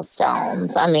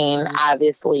milestones. I mean,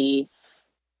 obviously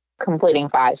completing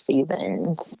 5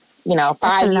 seasons.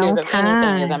 5 years of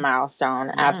anything is a milestone.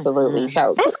 Absolutely.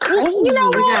 So that's crazy. We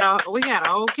got a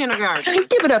whole kindergarten.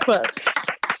 Give it up for us.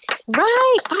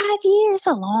 Right. 5 years,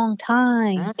 a long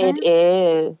time. It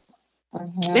is.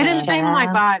 It didn't seem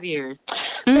like 5 years.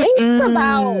 Think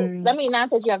about, not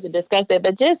that you have to discuss it,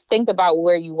 but just think about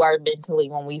where you were mentally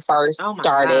when we first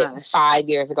started 5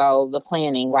 years ago, the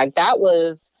planning. Like, that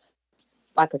was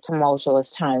like a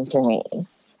tumultuous time for me.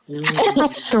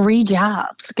 3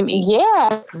 jobs.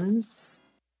 Yeah.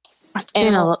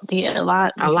 And a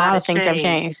lot of things have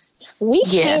changed. We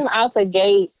came out the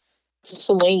gate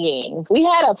swinging. We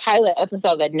had a pilot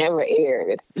episode that never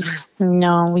aired.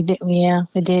 No, we didn't. Yeah,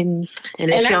 we didn't.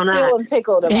 And I still am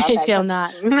tickled about it that. shall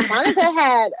not. Monica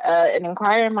had an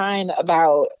inquiring mind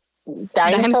about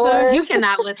dinosaurs. You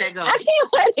cannot let that go. I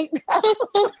can't let it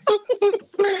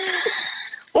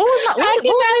go. What was my, what was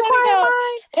Inquiring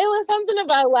Mind? It was something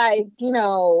about like,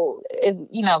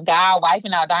 if God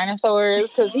wiping out dinosaurs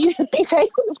because he didn't think they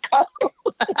was cold.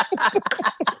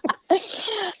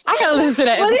 I gotta listen to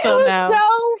that episode now. It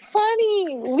was so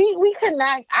funny. We could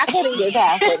not. I couldn't get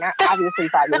past it. Now, obviously,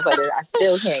 5 years later, I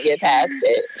still can't get past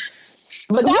it.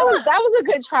 But that was a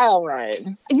good trial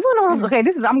run. You know, okay,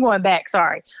 I'm going back.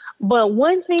 Sorry, but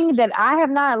one thing that I have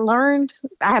not learned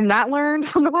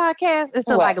from the podcast is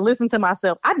to like listen to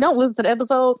myself. I don't listen to the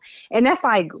episodes, and that's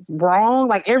like wrong.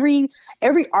 Like every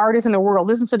artist in the world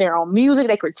listens to their own music.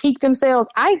 They critique themselves.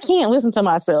 I can't listen to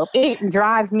myself. It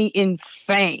drives me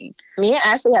insane. Me and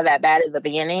Ashley had that bad at the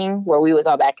beginning where we would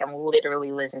go back and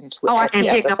literally listen to and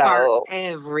pick apart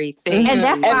everything. And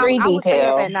that's every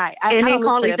detail that night. And they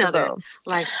call each other.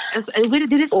 Like,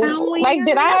 did it sound weird? Like,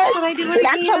 did I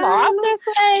come off this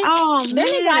way? Oh, then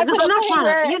it got to the point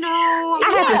where, I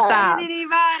had to stop.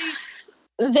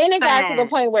 Then it got to the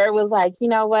point where it was like, you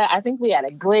know what? I think we had a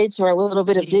glitch or a little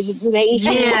bit of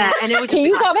digitization. Yeah, and it was can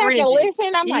you go back and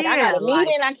listen? I'm like, I got a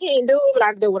meeting. I can't do it, but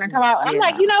I can do it when I come out. I'm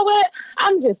like, you know what?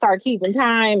 I'm just start keeping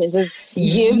time and just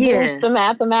give Bruce the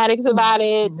mathematics about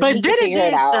it. But then it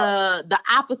did the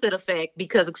opposite effect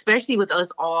because especially with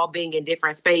us all being in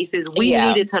different spaces, we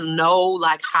needed to know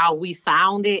like how we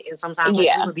sounded, and sometimes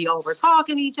we would be over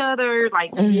talking each other.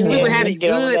 Like we would have it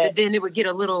good, but then it would get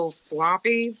a little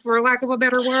sloppy, for lack of a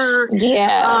better word.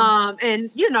 Yeah.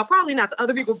 And probably not to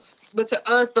other people, but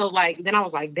to us. So like, then I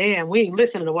was like, damn, we ain't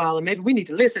listened in a while, and maybe we need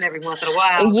to listen every once in a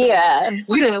while. Yeah.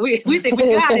 We think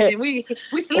we got it, and we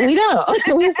slipped. We don't.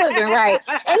 We slipping, right.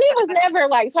 And it was never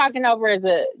like talking over as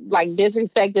a like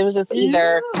disrespect. It was just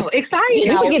either excited.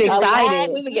 We would get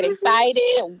excited. We would get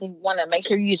excited. We want to make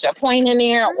sure you use your point in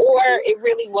there, or it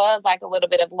really was like a little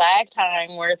bit of lag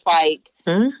time where it's like,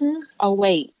 oh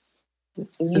wait.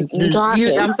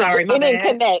 I'm sorry, my it didn't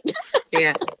connect.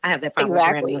 Yeah, I have that problem with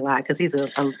Brandon a lot because he's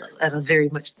at a very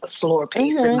much slower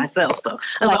pace than myself. So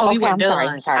I was like, you were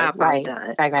done. Sorry. I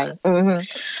apologize. Right.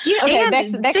 Yeah, okay,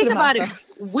 and back think to about it.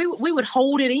 We would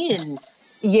hold it in.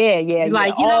 Yeah.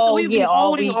 Like, so we'd be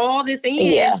holding all this in.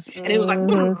 Yeah. And it was like,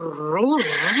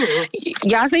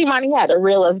 y'all see, Monty had to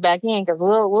reel us back in because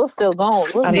we're still going.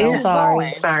 We're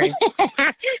sorry.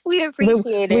 We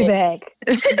appreciate it. We're back.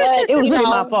 But it was really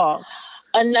my fault.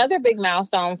 Another big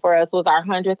milestone for us was our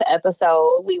 100th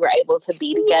episode. We were able to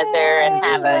be together and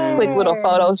have a quick little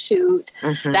photo shoot.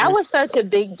 That was such a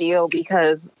big deal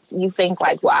because you think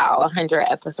like, wow, 100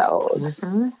 episodes.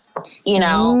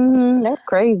 That's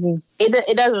crazy.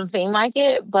 It doesn't seem like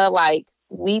it, but like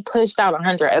we pushed out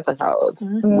 100 episodes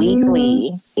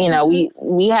weekly.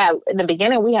 We had in the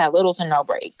beginning we had little to no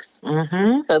breaks.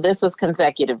 So this was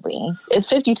consecutively. It's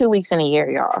 52 weeks in a year,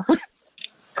 y'all.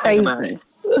 Crazy.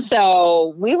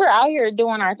 So we were out here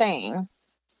doing our thing.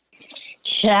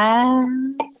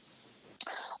 Child.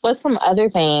 What's some other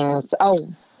things?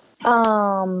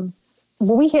 When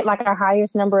we hit like our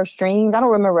highest number of streams, I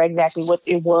don't remember exactly what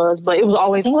it was, but it was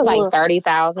always I think it was like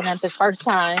 30,000 at the first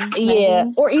time. Maybe. Yeah.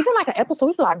 Or even like an episode,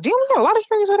 we were like, damn, we got a lot of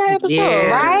streams for that episode,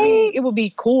 right? It would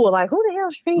be cool. Like, who the hell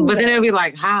streamed But that? then it'd be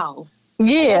like, how?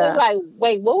 Yeah. It was like,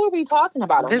 wait, what were we talking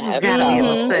about? This is gotta be a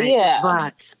mistake.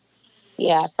 But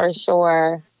yeah, for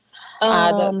sure.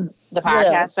 The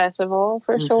podcast festival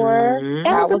for sure.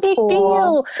 That was a big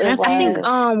deal. I think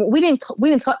we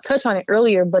didn't touch on it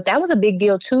earlier, but that was a big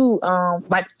deal too.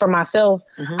 Like for myself,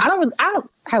 I don't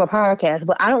have a podcast,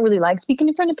 but I don't really like speaking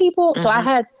in front of people. So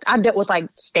I dealt with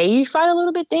like stage fright a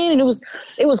little bit then, and it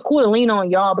was cool to lean on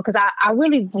y'all because I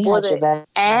really wasn't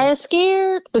as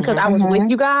scared because I was with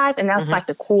you guys, and that's like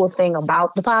the cool thing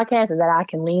about the podcast is that I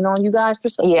can lean on you guys for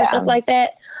stuff like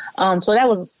that. So that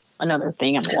was another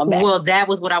thing I'm going back. Well, that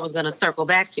was what I was going to circle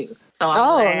back to. So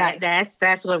nice.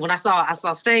 That's what when I saw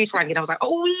stage fright, I was like,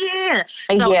 oh yeah.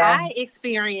 So I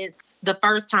experienced the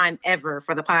first time ever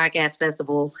for the podcast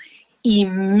festival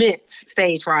immense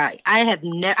stage fright. I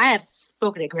have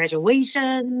spoken at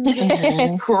graduation,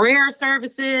 career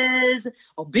services,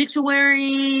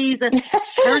 obituaries,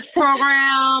 church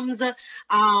programs,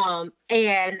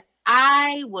 and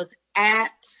I was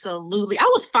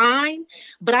fine,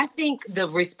 but I think the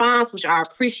response, which I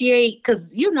appreciate,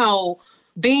 because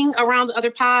being around the other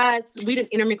pods, we didn't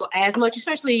intermingle as much,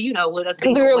 especially with us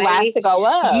because we were last to go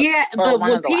up. Yeah, but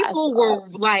when people were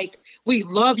like, "We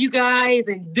love you guys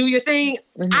and do your thing,"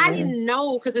 I didn't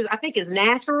know because I think it's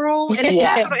natural and it's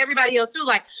natural to everybody else too.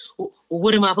 Like,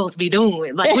 what am I supposed to be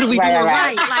doing? Like, what are we doing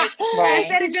right? Like,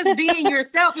 instead of just being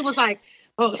yourself, it was like,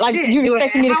 oh, like shit. you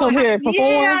expecting me to come here and perform?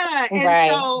 Yeah,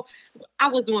 and so I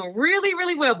was doing really,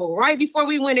 really well. But right before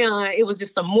we went on, it was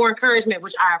just some more encouragement,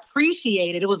 which I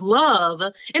appreciated. It was love,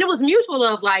 and it was mutual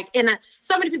love. Like, and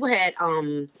so many people had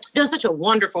done such a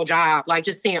wonderful job. Like,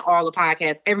 just seeing all the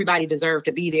podcasts, everybody deserved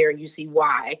to be there, and you see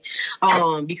why.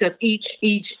 Because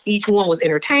each one was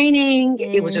entertaining.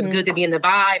 It was just good to be in the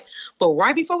vibe. But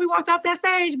right before we walked off that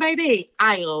stage, baby,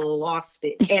 I lost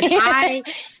it, and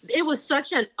it was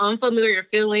such an unfamiliar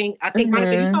feeling. I think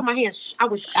Monica, you saw my hands. I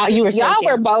was. Y'all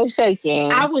were both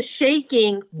shaking. I was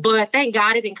shaking, but thank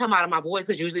God it didn't come out of my voice,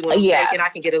 because usually when I'm shaking, I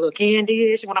can get a little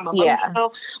candy-ish when I'm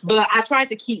emotional. But I tried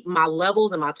to keep my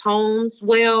levels and my tones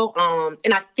well.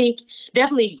 And I think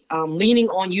definitely leaning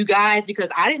on you guys,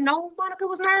 because I didn't know Monica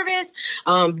was nervous.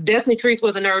 Definitely Treese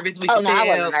wasn't nervous. We could tell. I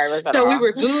wasn't nervous at all. We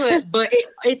were good, but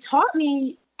it taught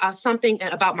me something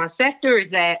about my sector,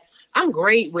 is that I'm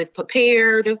great with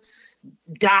prepared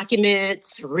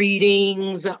documents,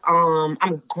 readings.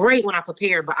 I'm great when I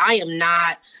prepare, but I am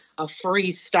not a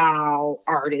freestyle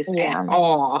artist at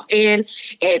all. And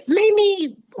it made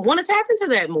me want to tap into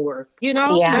that more, you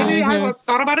know? Maybe I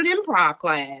thought about an improv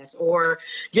class, or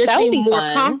just being more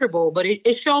comfortable. But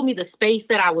it showed me the space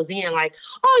that I was in. Like,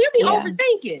 oh, you be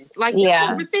overthinking. Like, you're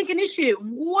overthinking this shit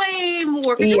way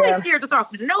more, because you ain't scared to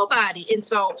talk to nobody. And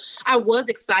so I was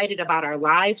excited about our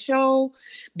live show,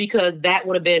 because that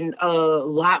would have been a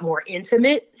lot more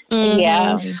intimate.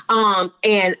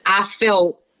 And I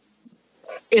felt,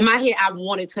 in my head, I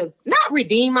wanted to not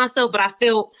redeem myself, but I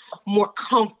felt more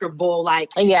comfortable. Like,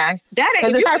 that ain't,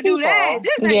 if you can do that,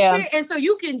 this ain't shit. And so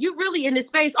you really in this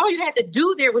space, all you had to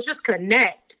do there was just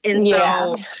connect. And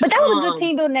so, but that was a good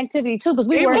team building activity too, because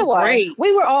we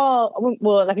were all,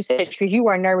 well, like you said, Trish, you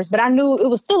weren't nervous, but I knew it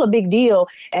was still a big deal.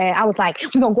 And I was like,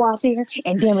 we're gonna go out there,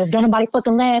 and then if don't nobody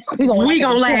fucking laugh, we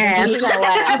gonna laugh. I was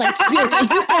like,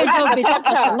 you said joke, bitch, I'm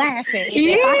fucking laughing.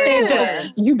 I said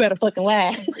joke, you better fucking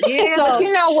laugh. But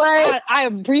you know what? I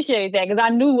appreciate that, because I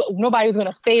knew nobody was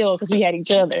gonna fail because we had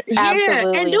each other.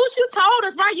 Absolutely. And dude, you told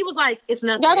us, right? You was like, it's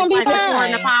nothing. Y'all gonna be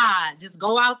fine. In the pod. Just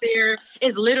go out there.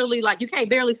 It's literally like you can't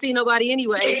barely see nobody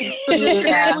anyway. So you just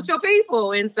connect with your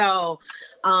people. And so,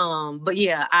 but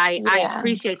I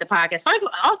appreciate the podcast. First,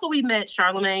 also we met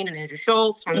Charlamagne and Andrew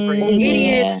Schultz from the Pretty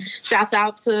Idiots. Shouts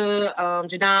out to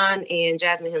Jadon and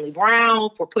Jasmine Henley Brown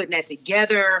for putting that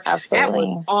together. Absolutely. That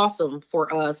was awesome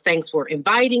for us. Thanks for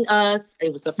inviting us.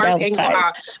 It was the first thing.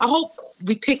 I hope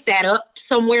we picked that up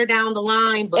somewhere down the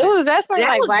line. But it was definitely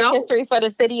like Black history for the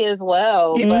city as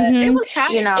well. But it was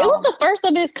tight. It was the first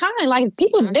of its kind. Like,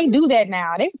 people, they do that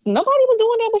now. Nobody was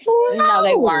doing that before. No,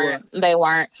 they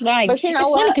weren't. Like, but you know it's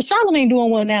what? funny because Charlamagne doing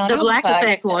one now. The Black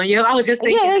Effect one. Yeah, I was just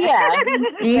thinking.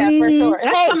 Yeah, for sure.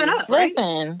 That's coming up. Right?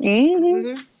 Listen.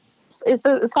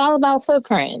 It's all about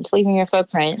footprints, leaving your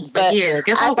footprints. But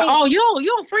guess I was like, oh, you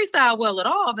don't freestyle well at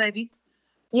all, baby.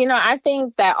 You know, I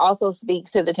think that also speaks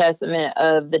to the testament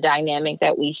of the dynamic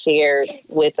that we shared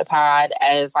with the pod,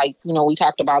 as, like, you know, we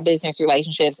talked about business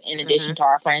relationships in addition to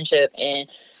our friendship, and,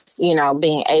 you know,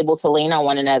 being able to lean on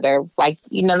one another. Like,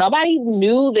 you know, nobody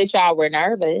knew that y'all were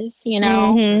nervous, you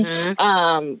know?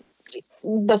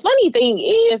 The funny thing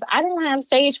is, I don't have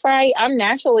stage fright. I'm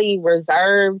naturally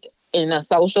reserved in a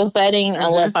social setting,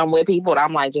 unless I'm with people that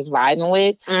I'm like just vibing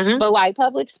with. But like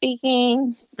public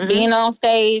speaking, being on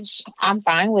stage, I'm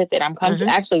fine with it. I'm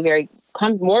actually very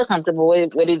more comfortable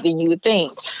with it than you would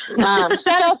think.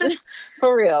 Shout out to,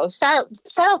 for real, shout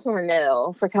out to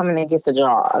Renell for coming to get the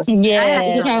draws.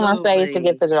 Yeah, he came on stage to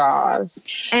get the draws.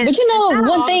 But you know,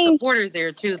 one thing, supporters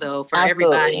there too, though, for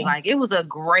everybody. Like, it was a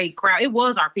great crowd. It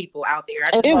was our people out there.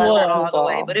 I just wasn't all the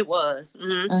way, but it was.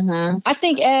 I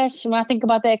think, Ash, when I think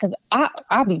about that, because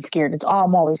I'll be scared.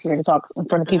 I'm always scared to talk in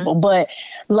front of people. But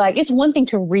like, it's one thing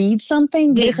to read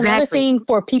something, but it's another thing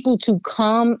for people to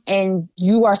come and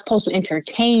you are supposed to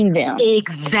entertain them.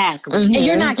 Exactly. And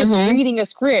you're not just reading a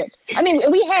script. I mean,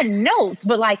 we had notes,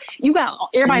 but like, you got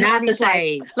everybody not the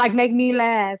same. Like make me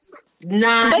laugh.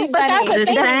 But that's the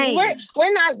thing.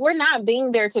 We're not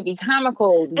being there to be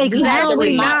comical.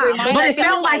 Exactly. But it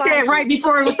felt like that right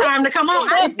before it was time to come on.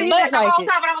 I didn't think that the whole time,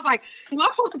 but I was like, am I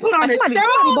supposed to put on this show?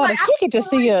 Somebody bought a ticket to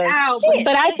see us.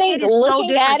 But I think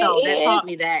looking at it, that taught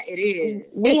me that it is.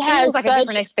 We had like a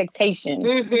different expectation.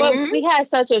 But we had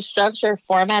such a structured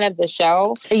format of the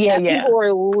show. Yeah, that people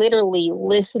were literally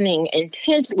listening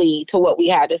intently to what we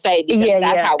had to say. Yeah,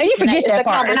 that's how and you forget that the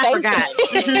part. And I conversation. forgot.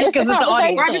 It's the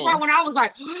conversation. Right before when I was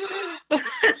like,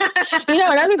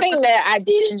 another thing that I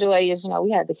did enjoy is,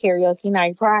 we had the karaoke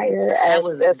night prior. That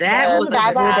was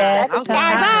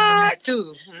Skybox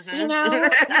too.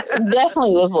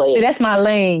 Definitely was lit. See, that's my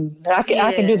lane. I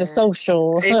can do the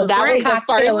social. That was the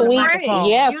first week.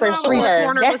 Yeah, for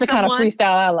sure. That's the kind of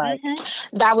freestyle I like.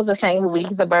 That was the same week,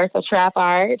 the birth of Trap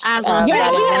Art. That was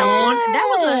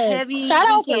a heavy shout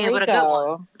out to weekend, but a good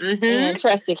one. And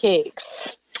Trusted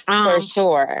Kicks. For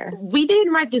sure. We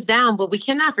didn't write this down, but we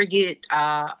cannot forget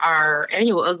our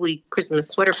annual Ugly Christmas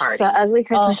Sweater Party. The Ugly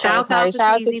Christmas Sweater Party.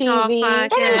 Shout out to TV.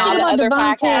 And all the other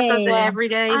podcasts.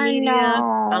 Everyday media.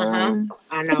 I know.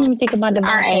 Let me think about the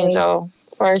Our angel.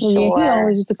 For sure. Yeah, he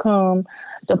always used to come.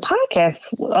 The podcast,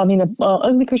 the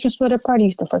Ugly Christmas Sweater Party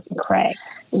used to fucking crack.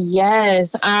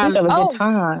 Yes. It was a good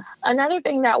time. Another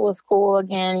thing that was cool,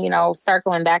 again,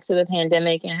 circling back to the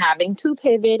pandemic and having to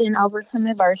pivot and overcome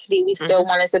adversity, we still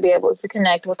wanted to be able to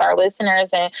connect with our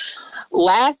listeners. And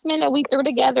last minute, we threw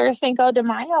together a Cinco de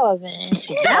Mayo event.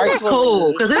 That was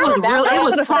cool because it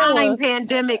was prime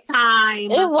pandemic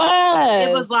time. It was.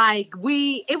 It was like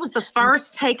it was the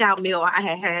first takeout meal I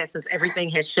had since everything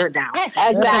had shut down.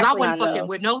 Exactly. Because I wasn't fucking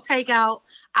with no takeout.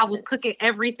 I was cooking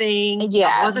everything.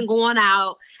 Yeah. I wasn't going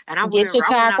out. And I get your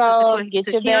tacos, get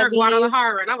your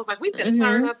Guadalajara, and I was like, we finna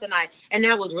turn up tonight. And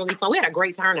that was really fun. We had a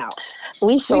great turnout.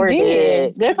 We sure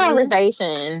did. Good conversation.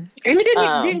 And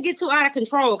it didn't get too out of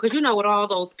control because, with all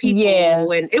those people. Yeah.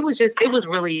 And it was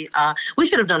really, we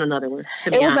should have done another one.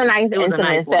 It was a nice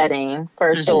intimate setting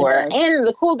for sure. And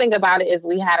the cool thing about it is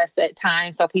we had a set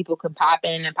time so people could pop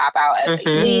in and pop out as they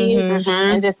please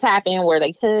and just tap in where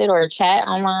they could or chat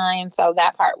online. So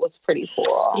that part was pretty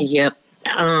cool. Yep.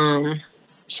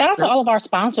 Shout out to all of our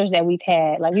sponsors that we've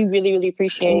had. Like, we really, really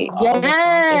appreciate all of the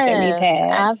sponsors that we've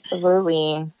had.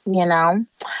 Absolutely.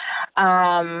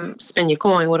 Spend your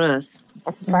coin with us.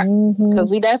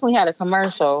 Because we definitely had a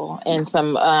commercial and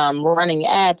some running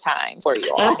ad time for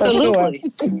you all. Absolutely.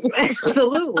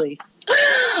 Absolutely.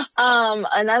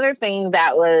 Another thing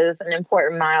that was an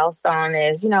important milestone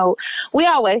is, we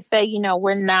always say,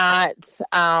 we're not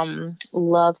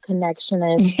love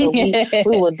connectionists, but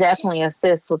we will definitely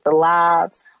assist with the live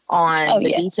on the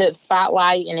D-Tip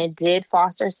Spotlight, and it did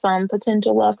foster some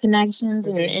potential love connections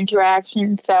and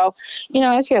interactions. So,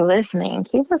 if you're listening,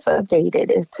 keep us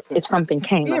updated if something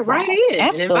came up. Right in.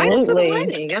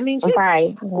 Absolutely. I mean,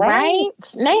 right.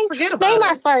 Name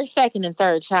our first, second, and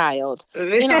third child.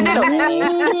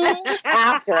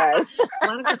 After us.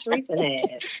 Monica Teresa had.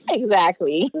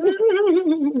 Exactly.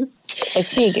 A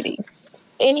shiggity.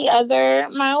 Any other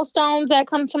milestones that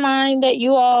come to mind that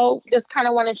you all just kind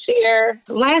of want to share?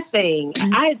 Last thing,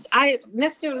 I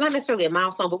necessarily not necessarily a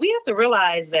milestone, but we have to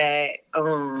realize that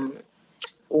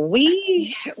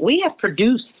we have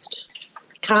produced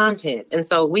content, and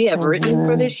so we have written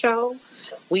for this show.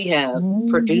 We have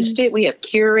produced it. We have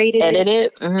curated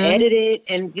edited,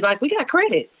 and we got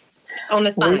credits on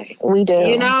this thing. We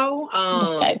do.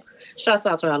 Shouts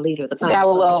out to our leader, the got a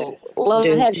little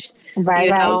heavy.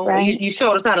 Right. You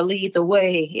showed us how to lead the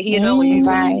way, you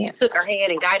took our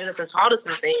hand and guided us and taught us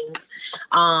some things.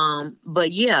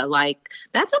 But yeah,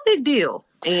 that's a big deal.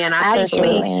 And I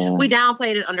think we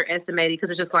downplayed it, underestimated, because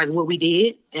it's just like what we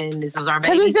did, and this was our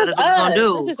baby, so that's what we're gonna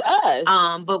do. This is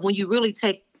us. But when you really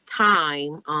take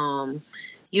time,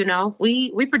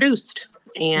 we produced,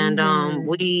 and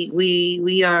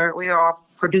we are all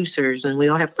producers, and we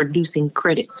all have producing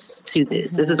credits to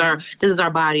this. This is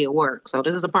our body of work, so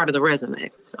this is a part of the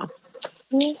resume. So.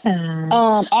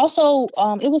 Also,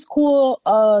 it was cool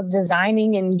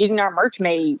designing and getting our merch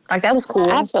made. That was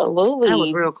cool. Absolutely. That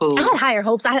was real cool. I had higher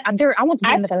hopes. I want to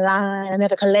get another line,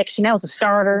 another collection. That was a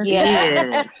starter.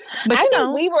 Yeah. But I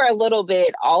think we were a little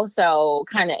bit also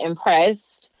kind of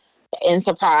impressed and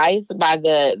surprised by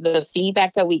the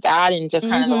feedback that we got and just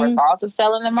kind of the results of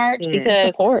selling the merch,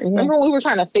 because remember we were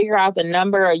trying to figure out the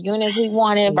number of units we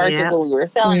wanted versus what we were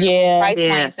selling, price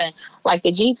points, and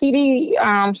the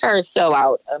GTD shirts sell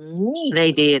out immediately.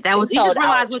 They did. That was, you just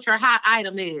realize what your hot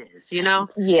item is, Yeah.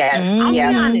 I'll be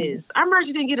honest. Our merch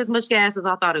didn't get as much gas as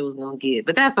I thought it was going to get,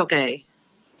 but that's okay.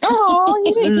 Oh,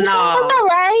 you didn't. No. That's all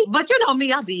right. But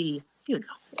me, I'll be,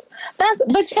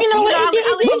 but you know what?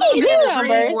 It did good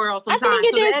numbers. I think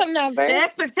it did some numbers. The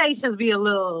expectations be a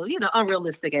little,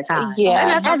 unrealistic at times.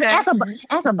 Yeah,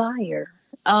 as a buyer,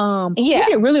 we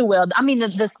did really well. I mean, the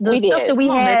stuff that we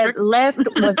had left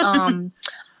was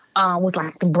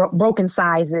like the broken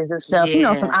sizes and stuff.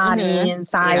 Some odd end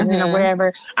sizing or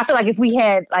whatever. I feel like if we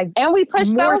had and we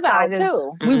pushed more those sizes,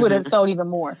 out too, we would have sold even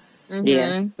more.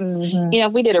 Yeah. You know,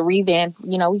 if we did a revamp,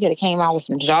 you know, we could have came out with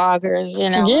some joggers, you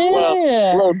know,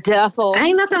 Yeah. little duffel.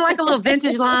 Ain't nothing like a little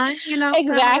vintage line, you know.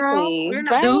 Exactly. We're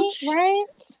not douche. Right.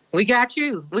 We got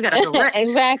you. We got a direct,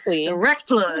 Exactly. direct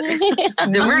plug, a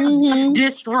direct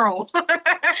distro.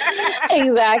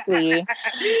 Exactly.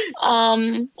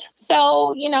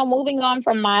 So, you know, moving on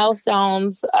from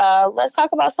milestones, let's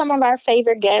talk about some of our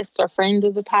favorite guests or friends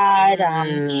of the pod.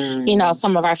 You know,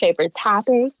 some of our favorite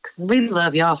topics. We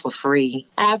love y'all for free.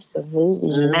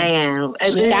 Absolutely. Man.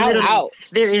 Shout out.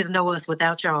 There is no us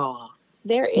without y'all.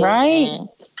 There isn't. Right?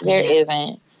 There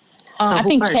isn't. I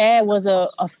think first? Chad was a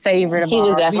favorite of He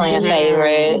was ours. definitely a We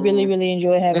favorite. really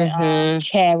enjoyed having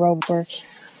Chad Roper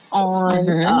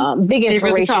on. Big They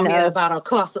really inspiration taught me of about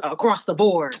across the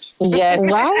board. Yes.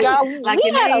 Right? Y'all, Like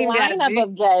we your had a name gotta lineup be-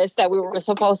 of guests that we were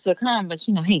supposed to come, but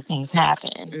you know, hey, things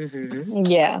happen.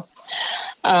 Yeah.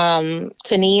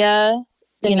 Tania,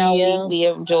 you know, we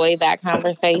enjoyed that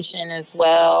conversation as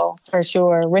well. For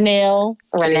sure. Renelle.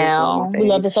 We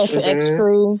love the Social X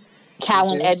crew.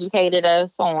 Callan educated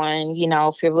us on, you know,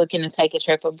 if you're looking to take a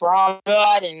trip abroad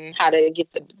and how to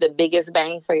get the biggest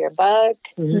bang for your buck.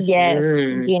 Yes.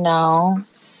 You know.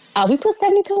 We put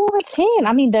 72 over 10.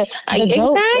 I mean, the goats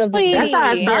of Exactly. That's how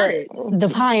I started. the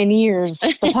pioneers, the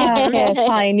podcast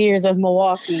pioneers of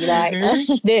Milwaukee. Like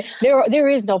there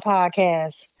is no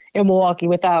podcast in Milwaukee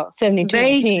without 72 over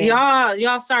 10.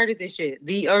 Y'all started this shit.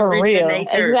 The For real.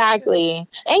 originator. Exactly.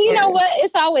 And you know what?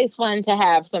 It's always fun to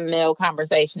have some male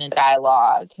conversation and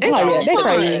dialogue. It's yeah, they're fun.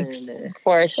 crazy.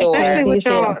 For sure. Especially with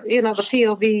Yeah. y'all, you know, the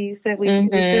POVs that we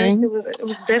took. It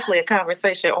was definitely a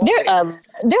conversation.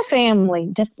 They're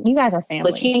family. You guys are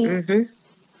family.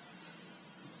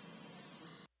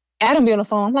 Adam be on the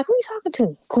phone. I'm like, who are you talking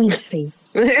to? Quincy.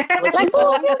 Lakeisha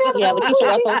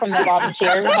Russell from the Bottom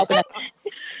Chair helping us.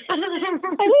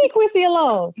 Like, leave Quincy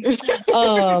alone.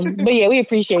 But yeah, we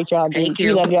appreciate y'all, dude. Thank you.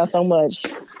 We love y'all so much.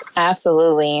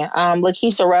 Absolutely.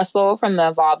 Lakeisha Russell from the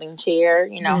Evolving Chair,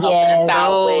 you know, helping us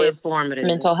out with informative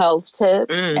mental health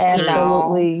tips.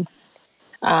 Absolutely.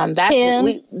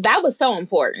 That was so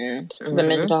important, the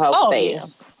mental health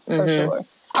space. Yeah, for sure.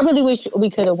 I really wish we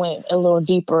could have went a little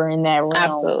deeper in that realm.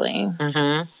 Absolutely.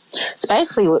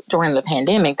 Especially during the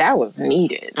pandemic, that was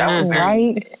needed. That was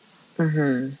right.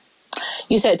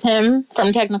 You said Tim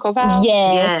from Technical Pal?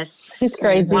 Yes. He's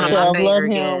crazy. One of my Love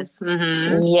favorite him. guests.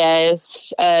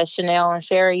 Yes. Chanel and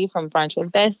Sherry from Brunch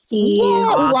with Bestie. Yeah,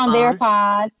 we were on their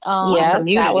pod.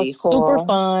 That was cool. Super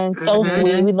fun. So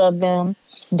sweet. We love them.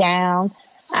 Down.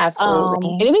 Absolutely.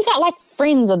 And then we got like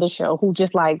friends of the show who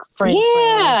just like friends.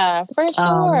 Yeah, for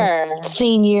sure.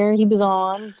 Senior, he was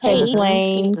on. Seven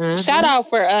Flames. Shout out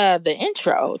for the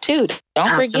intro too. Don't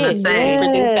forget to produce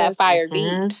that fire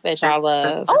beat that y'all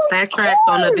love. Stack tracks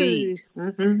on the beat.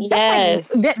 Yes.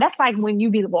 That's like when you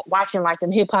be watching like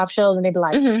them hip hop shows and they be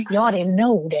like, y'all didn't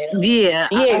know that. Yeah.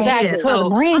 Exactly. So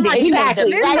branding.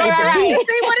 Exactly. Right.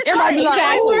 See what it's Everybody like. like, It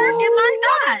might work, it might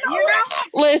not. You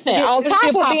know? Listen, on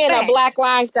top of being a Black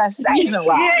Life, that's saving lives.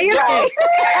 Yeah, you know.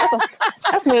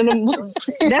 That's one of them.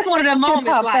 That's one of the moments.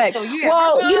 Hip-hop Like, facts. so yeah,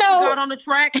 Well, you know, got on the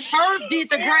track. Hers did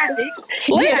the graphics.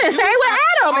 listen, say with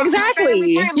Adam. Exactly.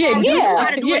 Adam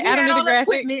did the graphic.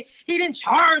 equipment. He didn't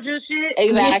charge us shit.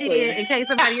 Exactly. In case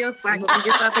somebody else like when we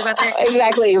get something about that.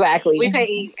 Exactly. We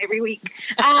pay every week.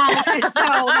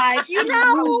 So like, you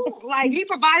know, like he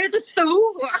provided the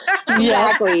stew.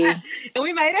 Exactly. And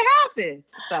we made it happen.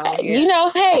 So yeah. You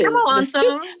know, hey, Come on, the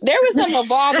son. there was some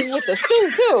evolving with the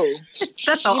stew too.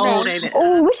 That's so old, ain't it?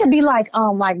 Oh, we should be like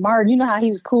Martin. You know how he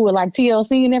was cool with like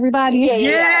TLC and everybody?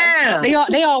 Yeah.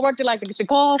 They all worked at like the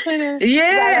call center.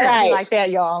 Yeah. Right. Like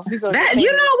that, y'all. That,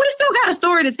 you know, we still got a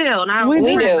story to tell. Now We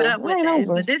we'll do. wrap it up with It ain't that.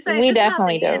 over. But this We ain't, this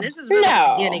definitely not the end. do. This is really No.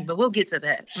 the beginning, but we'll get to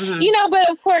that. You know, but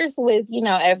of course, with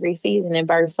every season it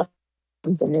births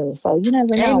something new. So you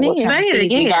never know what kind of Say it seeds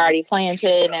again. you've already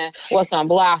planted and what's gonna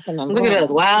blossom and Look at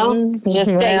us. Wow.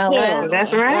 Just stay Wow. tuned.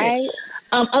 That's right.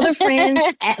 Other friends,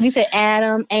 we said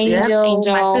Adam, Angel,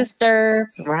 my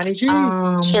sister, Ronnie G.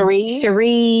 Cherie.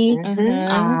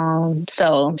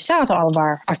 So shout out to all of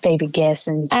our favorite guests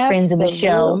and friends of the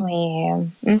show.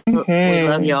 We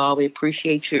love y'all. We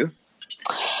appreciate you.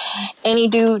 Any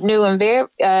new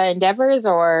endeavors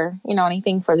or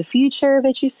anything for the future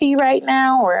that you see right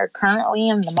now or currently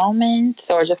in the moment,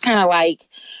 or just kind of like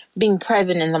being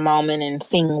present in the moment and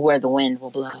seeing where the wind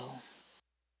will blow?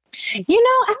 I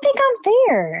think I'm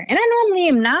there, and I normally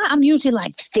am not. I'm usually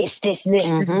like this. This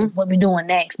is what we're doing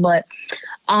next. But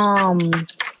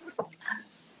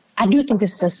I do think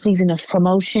this is a season of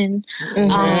promotion.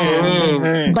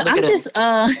 But I'm just,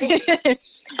 I'm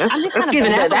just kind of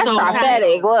giving that's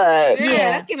prophetic. Look,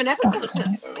 that's giving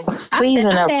episode.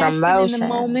 Season of promotion. In the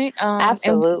moment.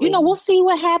 Absolutely. And, we'll see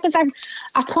what happens.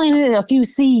 I've planted a few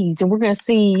seeds, and we're going to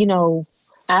see,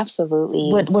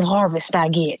 absolutely what harvest I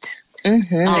get.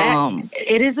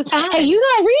 It is the time. Hey, you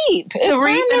gotta reap.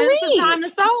 It's time to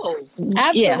sow.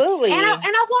 Absolutely. Yeah. And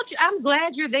I want you. I'm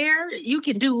glad you're there. You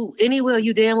can do any will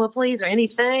you damn well please or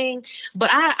anything. But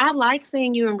I like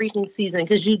seeing you in reaping season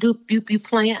because you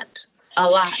plant a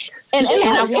lot. And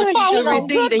I want you to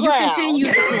receive, and you continue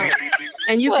to plant.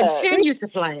 And you continue to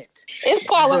plant. It's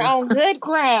falling on good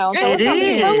ground. So it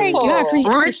is.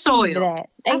 Rich soil. That.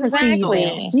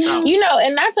 Exactly.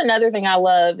 And that's another thing I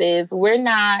love is we're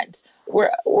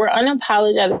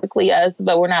unapologetically us,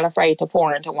 but we're not afraid to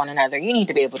pour into one another. You need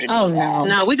to be able to do that.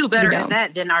 No, we do better at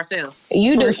that than ourselves.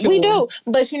 You do. Sure. We do.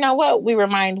 But you know what? We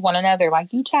remind one another,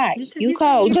 like, you tight, you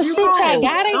cold. Just sit tight.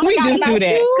 God ain't forgot about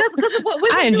you. Because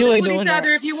I enjoy doing each other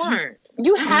if you weren't.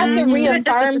 You have to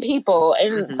reaffirm people.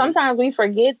 And sometimes we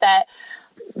forget that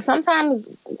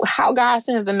sometimes how God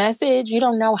sends the message, you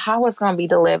don't know how it's going to be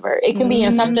delivered. It can be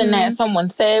in something that someone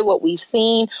said, what we've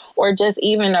seen, or just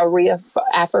even a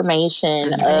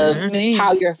reaffirmation of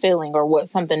how you're feeling or what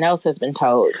something else has been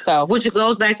told. So, which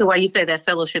goes back to why you say that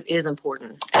fellowship is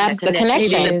important. The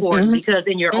connection is important because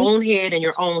in your own head and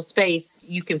your own space,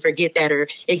 you can forget that or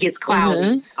it gets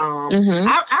cloudy.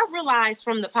 I realized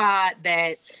from the pod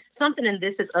that something in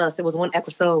This Is Us. It was one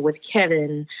episode with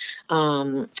Kevin,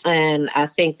 and I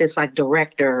think this like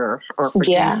director or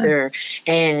producer.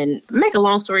 And make a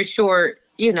long story short,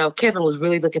 Kevin was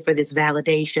really looking for this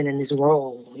validation in this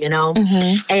role,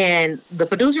 and the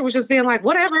producer was just being like,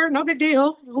 whatever, no big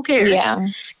deal. Who cares? Yeah.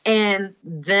 And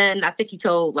then I think he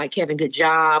told like Kevin, good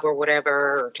job or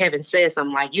whatever. Or Kevin said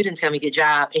something like, you didn't tell me good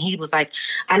job. And he was like,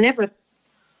 I never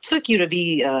took you to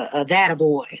be a that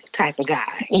boy type of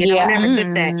guy. I never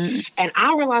took that. And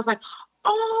I realized like,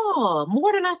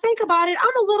 more than I think about it,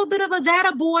 I'm a little bit of a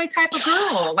that boy type of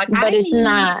girl. Like, but it's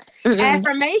not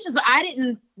affirmations, but I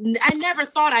never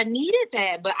thought I needed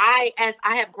that. But as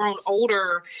I have grown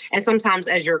older and sometimes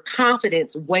as your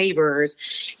confidence wavers,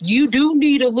 you do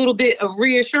need a little bit of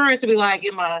reassurance to be like,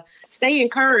 am I stay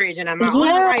encouraged and am I on the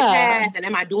right path and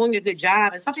am I doing a good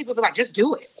job? And some people be like, just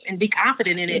do it and be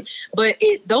confident in it. But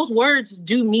those words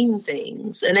do mean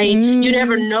things. And you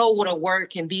never know what a word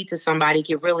can be to somebody,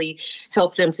 can really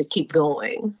help them to keep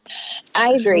going.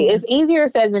 I agree. It's easier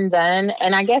said than done.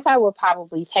 And I guess I would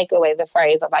probably take away the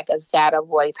phrase of like a data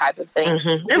boy type of thing.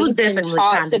 It was definitely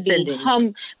condescending. To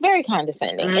be very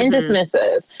condescending and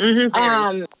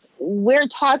dismissive. We're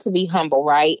taught to be humble,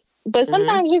 right? But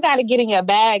sometimes you got to get in your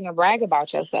bag and brag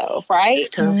about yourself, right? It's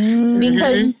tough.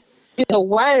 Because the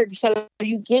word, so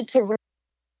you get to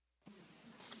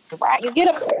right. You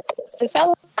get a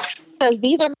celebrate. Because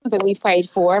these are things that we prayed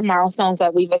for, milestones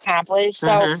that we've accomplished.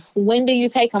 So when do you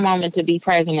take a moment to be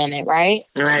present in it, right?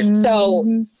 Right.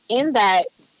 So in that,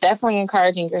 definitely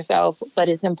encouraging yourself, but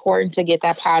it's important to get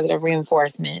that positive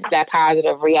reinforcement, that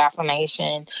positive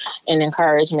reaffirmation and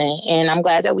encouragement. And I'm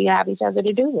glad that we have each other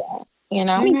to do that. Me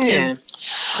too.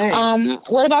 Hey.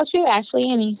 What about you,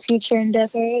 Ashley? Any future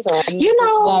endeavors, or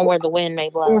going where the wind may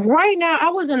blow? Right now, I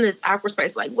was in this awkward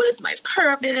space. Like, what is my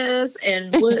purpose,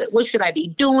 and what should I be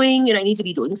doing? And I need to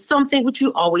be doing something, which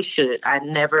you always should. I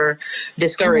never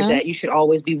discourage that. You should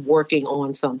always be working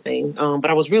on something. But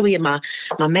I was really in my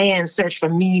man search for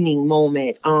meaning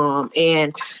moment,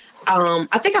 and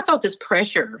I think I felt this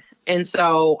pressure. And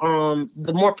so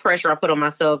the more pressure I put on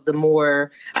myself, the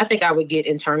more I think I would get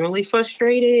internally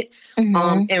frustrated.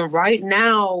 And right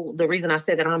now, the reason I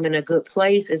said that I'm in a good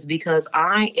place is because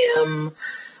I am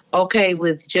okay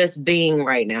with just being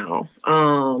right now.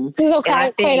 It's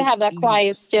okay to have that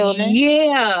quiet stillness.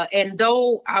 Yeah. And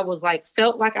though I was like,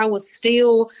 felt like I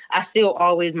still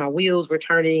always, my wheels were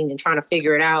turning and trying to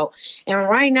figure it out. And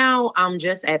right now I'm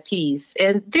just at peace.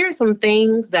 And there's some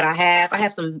things that I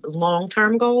have some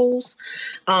long-term goals,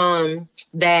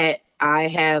 that I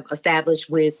have established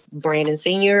with Brandon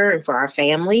Sr. and for our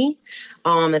family,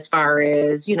 as far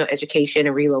as, education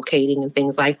and relocating and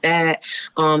things like that.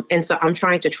 And so I'm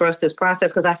trying to trust this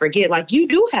process because I forget, like, you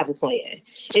do have a plan.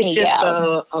 It's just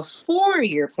a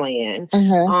 4-year plan.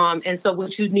 And so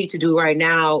what you need to do right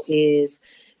now is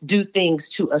do things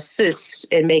to assist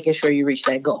in making sure you reach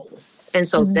that goal. And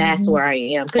so that's where I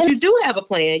am. Because you do have a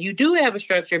plan, you do have a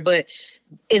structure, but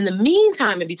in the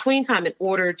meantime, in between time, in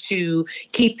order to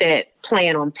keep that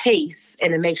plan on pace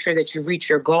and to make sure that you reach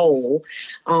your goal,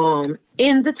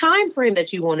 in the time frame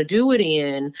that you want to do it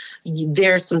in,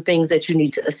 there's some things that you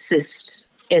need to assist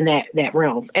in that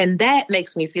realm. And that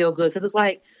makes me feel good because it's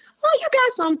like, oh, you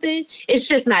got something. It's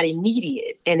just not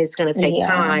immediate and it's going to take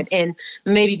time. And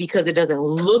maybe because it doesn't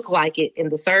look like it in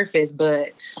the surface, but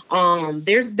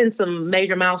there's been some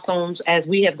major milestones as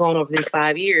we have gone over these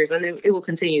 5 years, and it will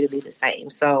continue to be the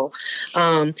same. So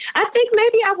I think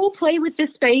maybe I will play with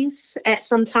this space at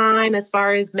some time, as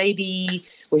far as maybe,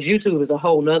 which YouTube is a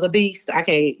whole nother beast. I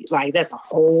can't, like, that's a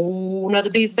whole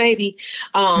nother beast, baby.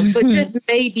 But just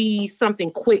maybe something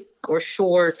quick or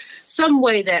short, some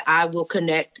way that I will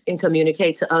connect and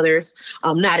communicate to others.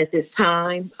 Not at this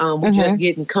time. We're just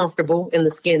getting comfortable in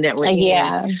the skin that we're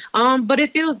in. But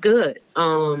it feels good.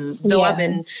 Though I've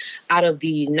been out of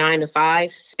the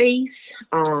 9-to-5 space,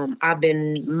 I've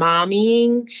been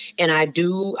mommying, and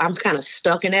I'm kind of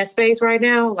stuck in that space right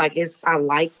now. Like, I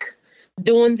like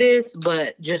doing this,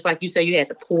 but just like you say, you had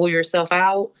to pull yourself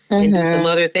out and do some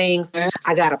other things.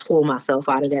 I got to pull myself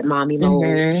out of that mommy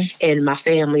mode and my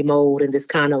family mode in this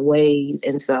kind of way.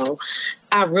 And so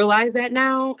I realize that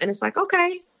now, and it's like,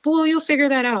 okay, well, you'll figure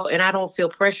that out. And I don't feel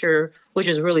pressure, which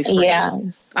is really free.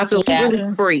 I feel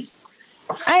really free.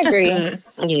 I agree.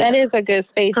 That is a good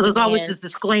space. Because there's always this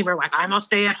disclaimer, like, I must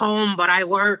stay at home, but I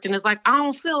work. And it's like, I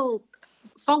don't feel,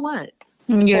 so what?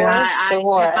 Yeah, I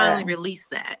finally released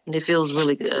that, and it feels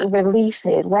really good. Release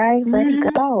it, right? Let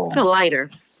it go. I feel lighter.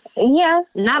 Yeah,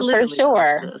 not literally, for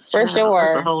sure. For sure,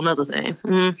 that's a whole nother thing.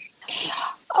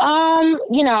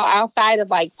 Outside of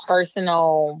like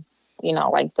personal,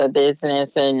 like the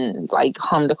business and like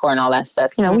home decor and all that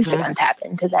stuff, we still gonna tap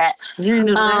into that. True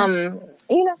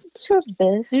to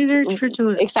this. You're very true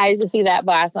to it. Excited to see that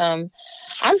blossom.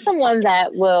 I'm someone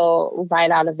that will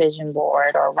write out a vision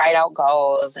board or write out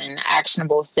goals and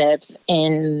actionable steps.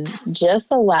 And just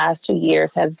the last 2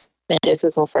 years have been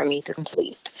difficult for me to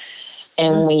complete.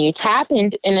 And when you tap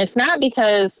into, and it's not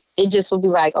because it just will be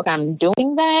like, okay, I'm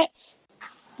doing that,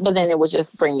 but then it will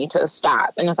just bring me to a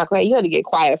stop. And it's like, okay, you had to get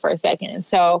quiet for a second.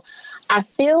 So I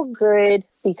feel good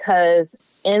because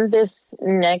in this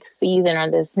next season or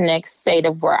this next state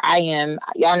of where I am,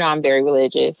 y'all know I'm very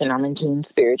religious and I'm in tune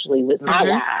spiritually with my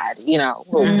God. Me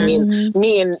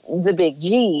and the big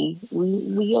G,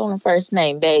 we on a first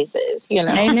name basis,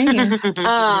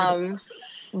 Amen.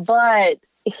 But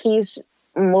he's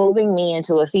moving me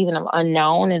into a season of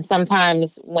unknown. And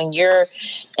sometimes when you're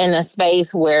in a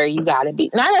space where you got to be,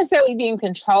 not necessarily be in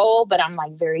control, but I'm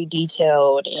like very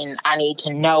detailed and I need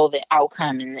to know the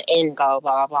outcome and the end goal,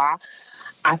 blah, blah, blah.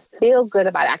 I feel good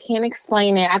about it. I can't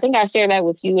explain it. I think I shared that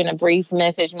with you in a brief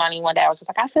message, Money, one day. I was just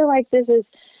like, I feel like this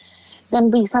is going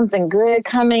to be something good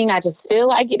coming. I just feel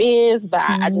like it is, but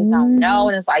I just don't know.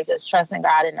 And it's like just trusting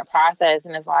God in the process.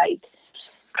 And it's like,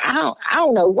 I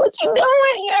don't know what you're doing,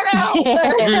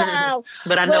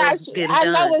 but I know it's good. I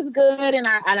know it's good, and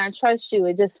I trust you.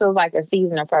 It just feels like a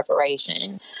season of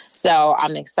preparation. So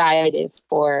I'm excited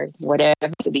for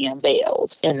whatever to be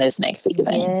unveiled in this next season.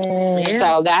 Yes.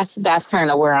 So that's kind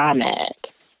of where I'm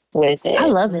at with it. I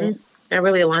love it. It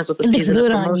really aligns with the season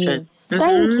of promotion.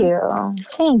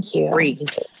 Thank you. Free.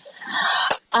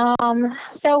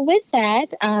 So with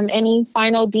that, any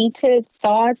final detailed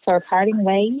thoughts or parting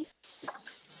ways?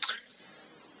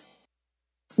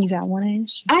 You got one,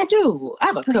 Ash? I do. I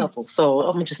have a couple, so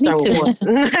I'm gonna just start with one.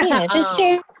 Just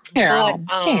share.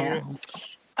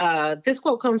 This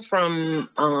quote comes from,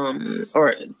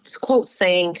 or this quote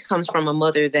saying comes from a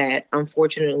mother that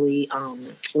unfortunately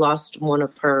lost one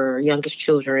of her youngest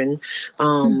children,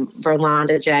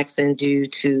 Verlonda Jackson, due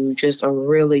to just a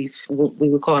really, we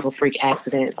would call it a freak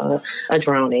accident, a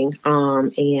drowning.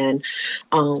 And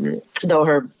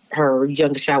though her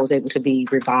youngest child was able to be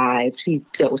revived, she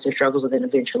dealt with some struggles and then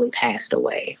eventually passed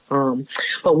away.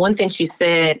 But one thing she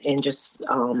said, and just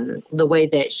the way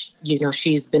that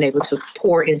she's been able to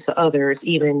pour into others,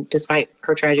 even despite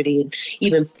her tragedy, and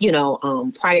even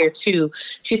prior to,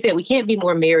 she said, "We can't be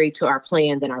more married to our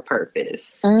plan than our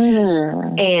purpose."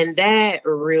 And that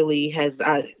really has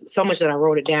so much that I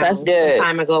wrote it down some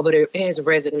time ago, but it has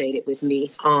resonated with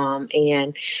me.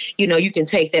 And you can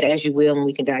take that as you will, and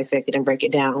we can dissect it and break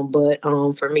it down. But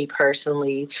for me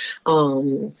personally,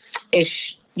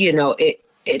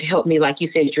 it helped me, like you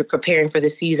said, you're preparing for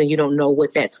the season. You don't know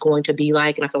what that's going to be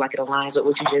like, and I feel like it aligns with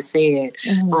what you just said.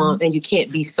 And you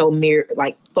can't be so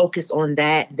focused on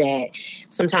that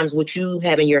sometimes what you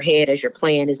have in your head as your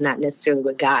plan is not necessarily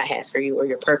what God has for you or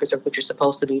your purpose or what you're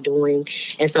supposed to be doing.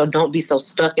 And so don't be so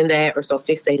stuck in that or so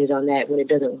fixated on that when it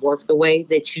doesn't work the way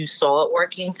that you saw it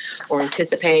working or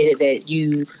anticipated, that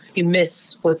you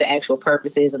miss what the actual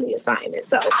purpose is and the assignment.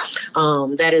 So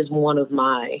that is one of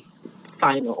my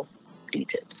final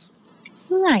tips.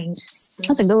 Nice.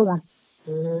 That's a good one.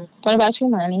 What about you,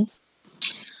 Money?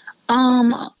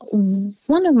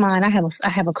 One of mine, I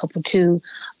have a couple too.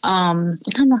 I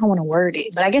don't know how I want to word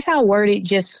it, but I guess I'll word it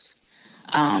just,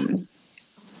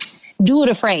 do it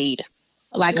afraid.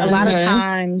 Like a lot of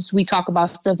times we talk about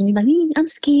stuff and you're like, I'm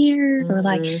scared or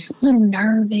like a little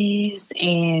nervous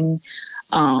and,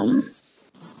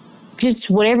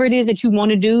 just whatever it is that you want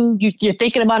to do, you're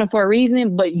thinking about it for a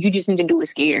reason, but you just need to do it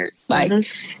scared. Like,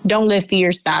 don't let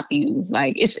fear stop you.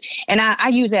 Like and I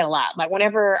use that a lot. Like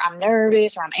whenever I'm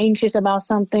nervous or I'm anxious about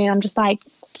something, I'm just like,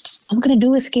 I'm going to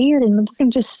do it scared and we're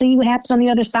going to just see what happens on the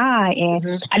other side. And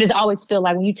I just always feel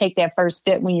like when you take that first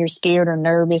step, when you're scared or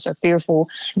nervous or fearful,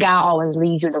 God always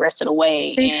leads you the rest of the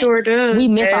way. He sure does. We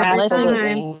miss our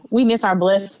blessings. We miss our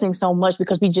blessings so much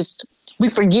because we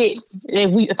forget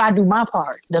if I do my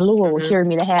part, the Lord will carry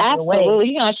me to half the way. Absolutely,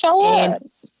 He's gonna show up.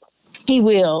 He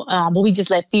will, but we just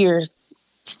let fears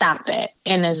stop that,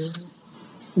 and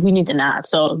we need to not.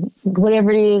 So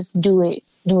whatever it is, do it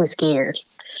scared,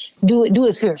 do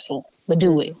it fearful, but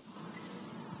do it.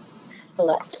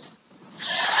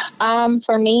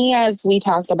 For me, as we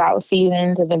talked about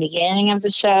seasons at the beginning of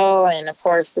the show, and of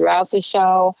course throughout the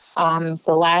show, the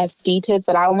last key tip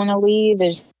that I want to leave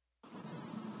is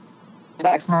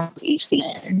that comes with each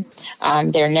season.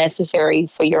 They're necessary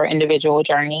for your individual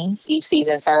journey. Each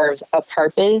season serves a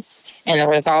purpose, and the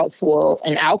results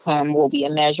and outcome will be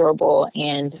immeasurable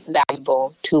and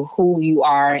valuable to who you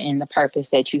are and the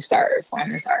purpose that you serve on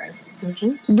this earth.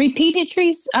 Repeat it,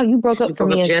 Treese. Oh, you broke up for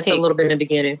me just a little bit in the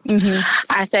beginning.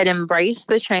 I said, embrace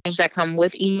the change that come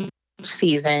with each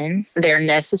season. They're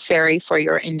necessary for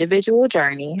your individual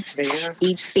journey.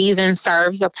 Each season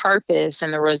serves a purpose,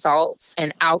 and the results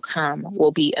and outcome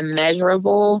will be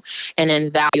immeasurable and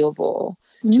invaluable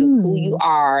to who you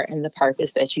are and the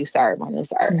purpose that you serve on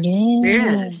this earth.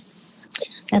 Yes.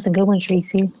 That's a good one,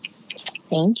 Tracy.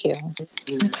 Thank you.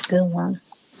 That's a good one.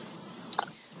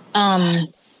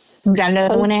 We got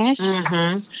another one, Ash?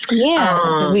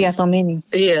 Yeah, we got so many.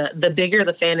 Yeah, the bigger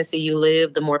the fantasy you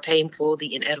live, the more painful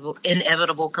the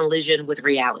inevitable collision with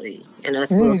reality. And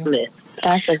that's Will Smith.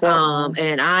 That's a good one.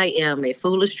 And I am a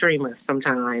foolish dreamer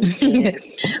sometimes.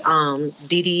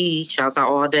 DDE, shouts out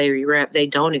all day, re-rap, they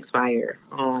don't expire.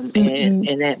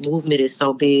 And that movement is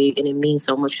so big and it means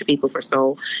so much to people for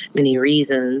so many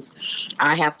reasons.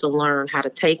 I have to learn how to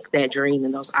take that dream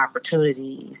and those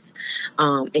opportunities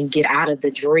and get out of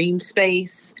the dream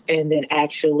space and then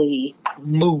actually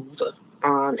move.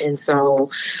 And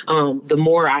so the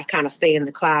more I kind of stay in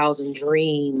the clouds and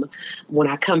dream, when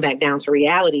I come back down to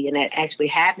reality, and that actually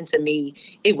happened to me,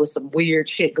 it was some weird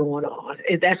shit going on.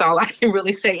 That's all I can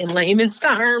really say in layman's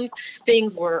terms.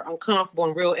 Things were uncomfortable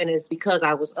and real, and it's because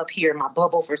I was up here in my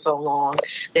bubble for so long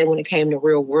that when it came to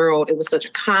real world, it was such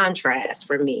a contrast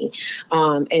for me.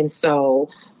 And so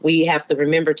we have to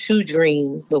remember to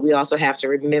dream, but we also have to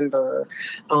remember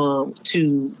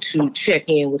to check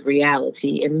in with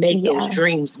reality and make those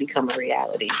dreams become a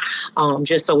reality.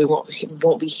 Just so we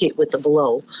won't be hit with the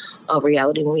blow of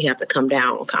reality when we have to come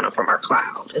down kind of from our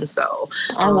cloud. And so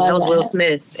that was Will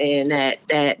Smith, and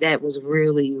that was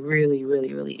really, really,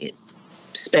 really, really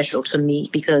special to me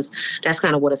because that's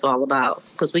kind of what it's all about.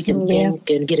 Because we can think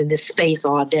and get in this space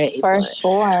all day. For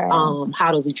sure.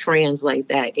 How do we translate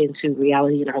that into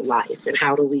reality in our life, and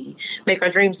how do we make our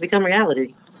dreams become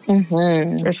reality?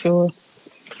 For sure.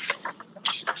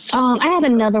 I have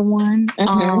another one,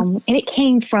 and it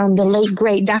came from the late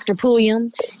great Dr.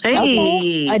 Pulliam,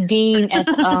 a dean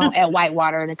at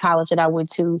Whitewater, the college that I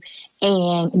went to,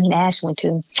 and Ash went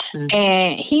to,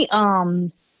 and he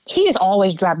just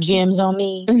always dropped gems on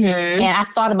me. And I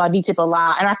thought about D-Tip a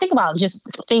lot. And I think about just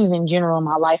things in general in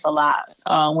my life a lot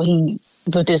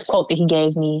with this quote that he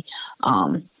gave me.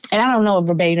 And I don't know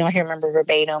verbatim. I can't remember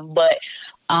verbatim. But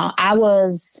I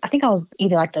think I was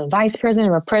either like the vice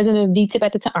president or president of D-Tip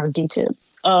at the time. Or D-Tip.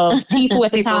 Of TIFU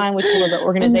at the time, which was an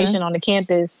organization on the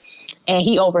campus. And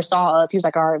he oversaw us. He was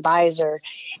like our advisor.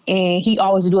 And he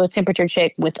always would do a temperature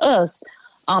check with us.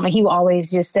 And he would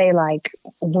always just say, like,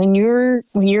 when you're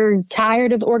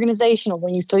tired of the organization or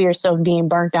when you feel yourself being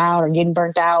burnt out or getting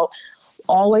burnt out,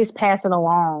 always pass it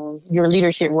along, your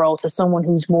leadership role, to someone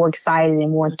who's more excited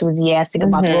and more enthusiastic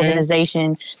about the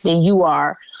organization than you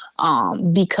are,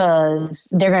 because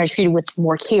they're going to treat it with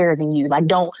more care than you. Like,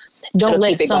 don't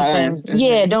let something,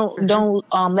 don't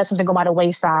let something go by the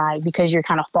wayside because you're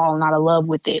kind of falling out of love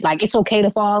with it. Like, it's okay to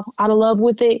fall out of love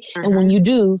with it. And when you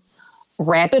do,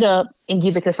 wrap it up and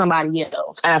give it to somebody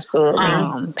else. Absolutely.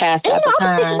 Pass that I was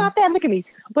thinking about that. Look at me.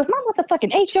 but my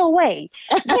motherfucking HOA.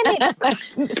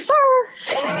 Sir.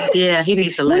 Yeah, he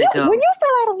needs to let it go. When you fell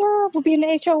out of love with being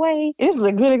the HOA, this is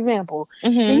a good example.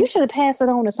 Mm-hmm. You should have passed it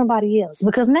on to somebody else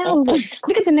because now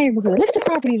look at the neighborhood, look at the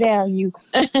property value,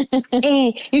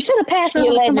 and you should have passed it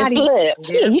on to somebody.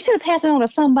 Yeah, you should have passed it on to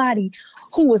somebody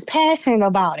who was passionate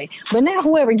about it. But now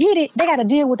whoever get it, they got to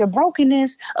deal with the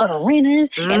brokenness of the renters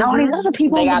and all these other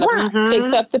people on the block.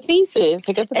 Fix up the pieces.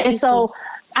 And so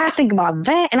I think about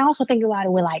that, and I also think about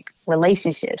it with like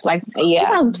relationships. Like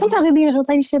sometimes we be in a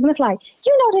relationship and it's like,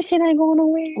 you know, this shit ain't going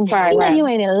nowhere. Right, you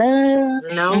ain't in love.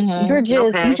 No, you're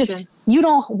just you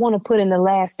don't want to put in the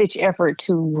last ditch effort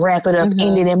to wrap it up,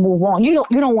 end it, and move on. You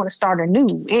don't want to start anew,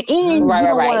 and you don't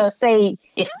want to say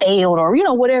it failed or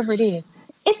whatever it is.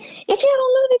 If you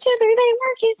don't love each other, it ain't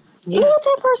working. Let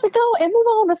that person go and move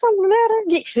on to something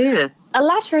better.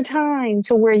 Allot your time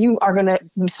to where you are going to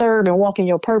serve and walk in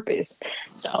your purpose.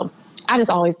 So I just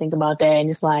always think about that. And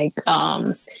it's like,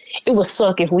 it would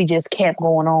suck if we just kept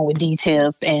going on with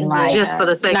D-Tip and like just for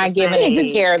the sake not of giving it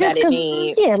the care that it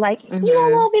needs. Yeah, like you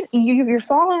don't love it, you're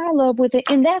falling in love with it,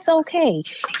 and that's okay.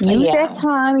 Use that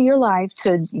time in your life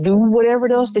to do whatever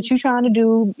else that you're trying to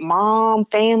do, mom,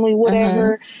 family,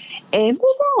 whatever, and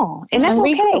move on. And that's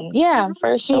okay. Yeah,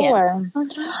 for sure.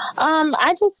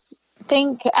 I just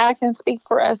think I can speak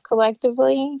for us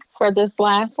collectively for this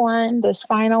last one, this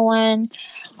final one.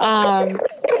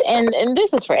 And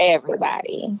this is for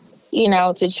everybody. You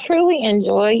know, to truly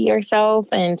enjoy yourself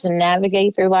and to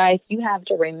navigate through life, you have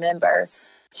to remember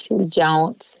to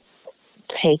don't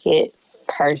take it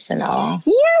personal.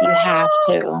 Yeah. You have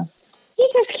to. You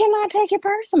just cannot take it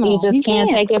personal. You just can't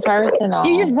take it personal.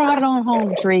 You just brought it on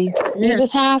home, Trees. You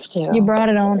just have to. You brought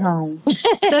it on home.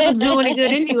 Doesn't do any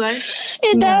good anyway.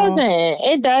 It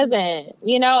doesn't.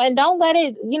 You know, and don't let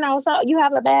it, you know, so you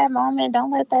have a bad moment. Don't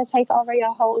let that take over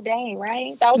your whole day,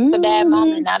 right? That was the bad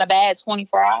moment, not a bad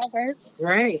 24 hours.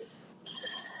 Right.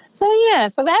 So,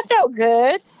 so that felt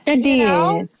good. It did.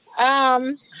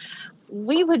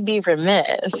 We would be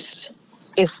remiss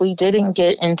if we didn't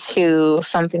get into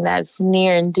something that's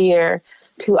near and dear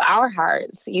to our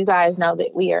hearts. You guys know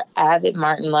that we are avid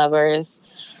Martin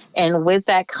lovers. And with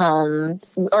that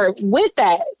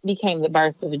became the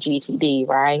birth of GTD,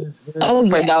 right? Oh,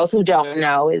 For those who don't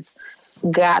know, it's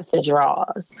got the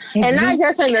draws. And not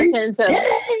just in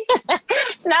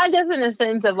the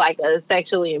sense of like a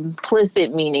sexually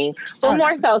implicit meaning, but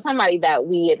more so somebody that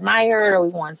we admired or we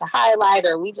wanted to highlight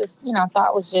or we just,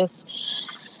 thought was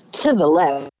just to the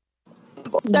level.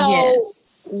 So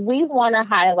we want to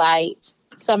highlight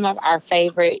some of our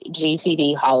favorite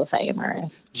GTD Hall of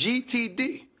Famers.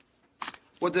 GTD?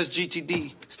 What does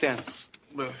GTD stand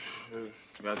for?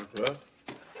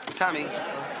 Tommy,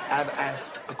 I've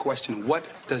asked a question. What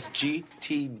does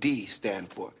GTD stand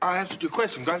for? I answered your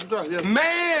question. Got it right. Yeah.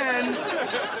 Man,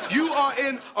 you are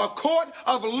in a court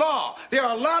of law. There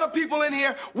are a lot of people in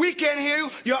here. We can't hear you.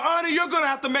 Your Honor, you're going to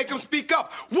have to make them speak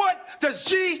up. What does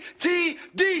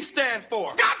GTD stand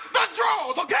for? Got the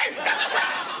draws, okay?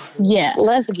 Yeah.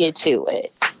 Let's get to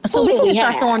it. So we can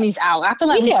start throwing these out. I feel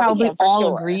like we probably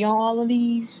all agree on all of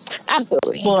these.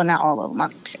 Absolutely. Well, not all of them.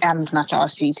 Adam's not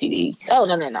y'all's GTD. Oh,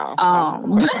 no.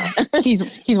 He's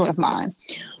one of mine.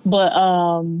 But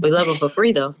we love him for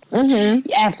free though. Mm-hmm.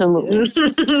 Absolutely.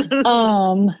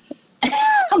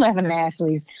 I'm laughing at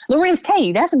Ashley's. Lorenz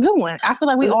Tate, that's a good one. I feel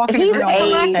like we all can agree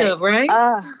on that, right?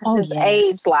 His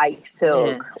age like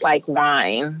silk, like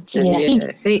wine.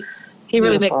 He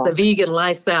really makes the vegan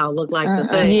lifestyle look like the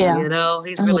thing.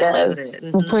 He's really loving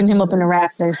it. We're putting him up in the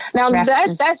rafters. Now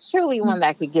that's truly one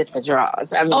that could get the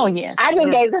draws. I mean, I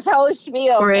just gave this whole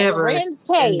spiel forever. Lorenz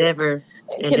Tate. Endeavor.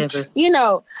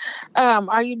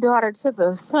 Are you daughter to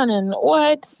the sun and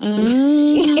what?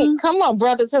 Mm-hmm. Come on,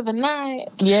 brother to the night.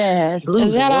 Yes.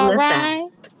 Is that all right?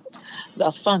 The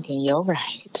funk in your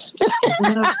right.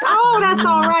 Oh, that's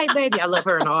all right, baby. I love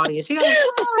her in the audience. She goes,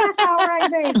 oh, that's all right,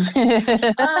 baby.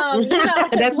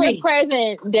 That's with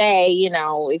present day,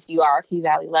 if you are a Key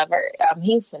Valley lover,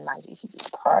 he's been my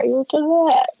GTD prior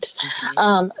to that.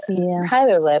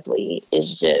 Tyler Lepley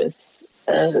is just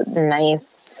a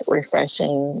nice,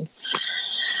 refreshing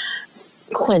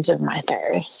quench of my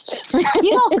thirst.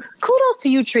 Kudos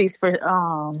to you, Trees, for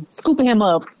scooping him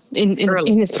up in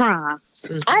his prime.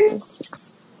 I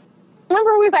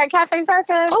remember we was at Cafe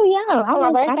Circus. Oh yeah,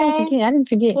 I didn't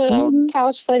forget.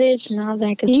 Couch footage and all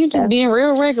that good He was stuff. just being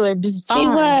real regular, just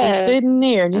fine, just sitting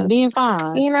there, just being fine.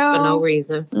 For no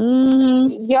reason.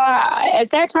 Mm-hmm. Yeah, at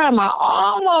that time I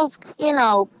almost,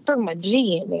 threw my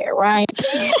G in there, right?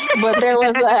 But there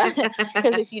was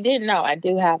because if you didn't know, I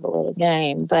do have a little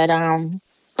game, but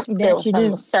there were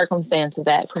some circumstances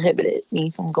that prohibited me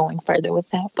from going further with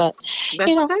that. But,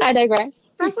 That's okay. I digress.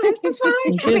 That's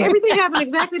fine. Everything happened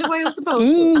exactly the way it was supposed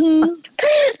to.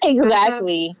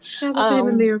 Exactly. That's a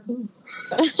miracle.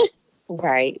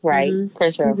 Right.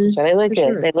 For sure. They look good.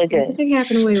 Sure. They look good. Everything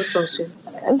happened the way it was supposed to.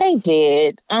 They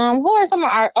did. Who are some of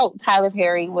our... Oh, Tyler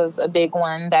Perry was a big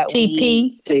one that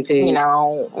TP.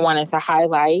 Wanted to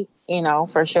highlight,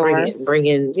 for sure.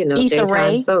 Bringing, Issa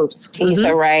Rae. soaps.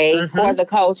 Issa Rae for the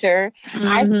culture.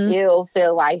 I still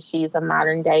feel like she's a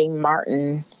modern day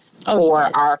Martin for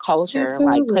our culture.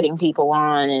 Absolutely. Like putting people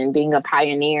on and being a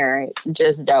pioneer.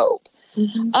 Just dope.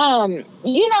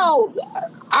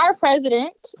 Our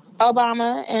president,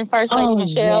 Obama, and First Lady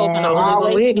Michelle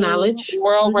always we acknowledge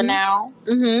world renowned.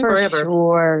 For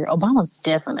sure. Obama's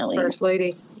definitely First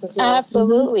Lady.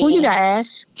 Absolutely. Who you got,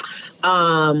 Ash?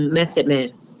 Method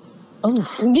Man. Oh, Did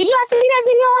y'all see that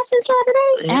video I sent y'all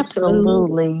today?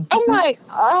 absolutely. I'm like,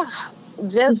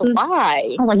 just why?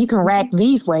 I was like, you can rack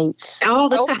these weights. All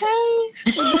the time.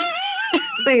 Okay.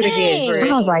 Say it again, I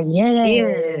Fred. was like,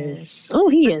 yes. Oh,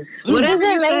 he is. It Whatever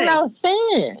doesn't you make say. no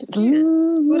sense.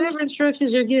 Whatever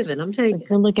instructions you're given, I'm He's a taking.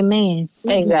 good looking man.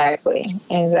 Exactly.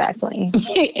 Actually,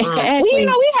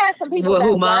 We had some people that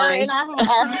who, were mine? in our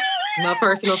My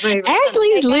personal favorite.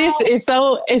 Ashley's list it's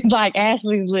like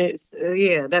Ashley's list.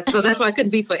 Yeah, that's why I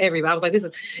couldn't be for everybody. I was like, this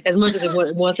is as much as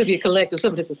it wants to be a collective.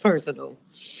 Some of this is personal.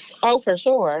 Oh, for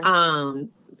sure. I'm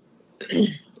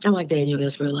like Daniel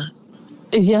Israel.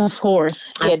 Yeah, of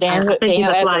course. Yeah, Dan I think he's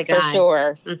a fly for guy.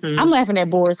 sure. Mm-hmm. I'm laughing at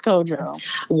Boris Kodjoe.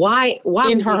 Why In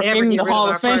would we her- ever in get the rid Hall of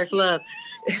our of Fame. first love?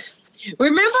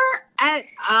 Remember at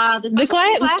the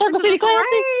Circle City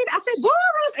Classics? I said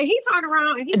Boris, and he turned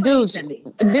around and he Dude, waved at me.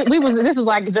 This was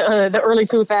like the early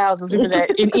 2000s. We was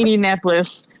in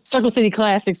Indianapolis, Circle City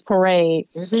Classics parade,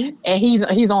 Mm-hmm. and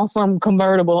he's on some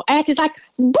convertible. Ashley's like,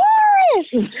 Boris,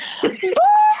 Boris,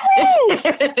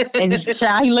 and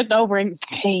he looked over and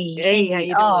Hey, how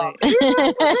you oh, doing?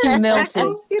 she melted.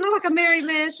 Like a married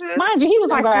man should. Mind you, he was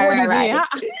like 40 then.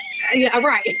 Yeah,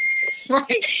 right.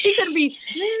 Right. He could be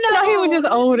No, he was just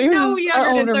older. He was an younger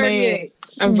older than man.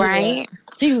 38. Right.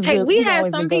 He was Hey, good. we He's had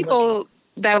always some been good looking.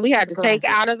 people that we had to take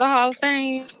out of the Hall of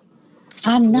Fame.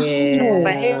 I know.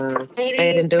 Yeah, they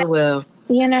didn't do well.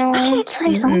 I had Trey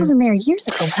Songz in there years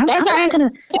ago. I'm That's not right.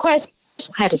 gonna. Question.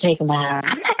 Had to take him out.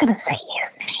 I'm not gonna say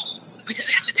his name. We just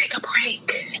have to take a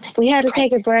break. We had to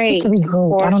take a break. We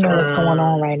regroup. I don't know what's going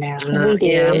on right now. We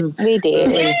did. We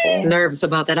did. Nervous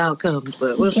about that outcome,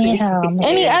 but we'll see. Yeah. man.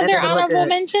 Any that other doesn't look honorable good.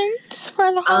 mentions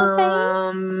for the Hall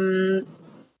of Fame?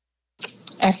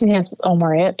 Ashley has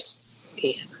Omar Epps.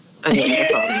 Yeah.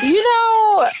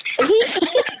 I know.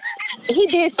 He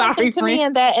did something Sorry, to me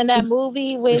in that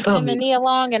movie with him and Nia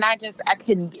Long, and I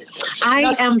couldn't get it.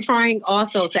 I am trying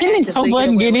also to He didn't actively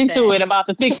wasn't get get away with into that. it about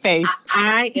the thick face.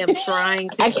 I am trying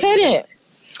to. I couldn't.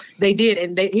 They did,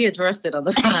 and he addressed it on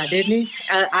the side, didn't he?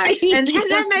 And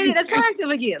that made it attractive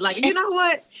again. Like, you know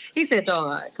what? He said,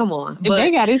 "Dog, come on." But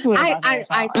they got into it. About I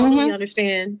that totally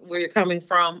understand where you're coming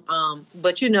from.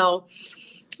 But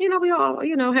we all,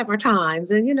 have our times,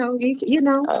 and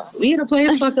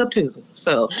players fuck up too.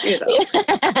 So,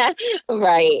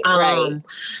 Right.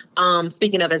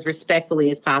 Speaking of as respectfully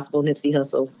as possible, Nipsey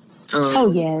Hussle.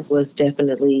 yes. Was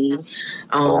definitely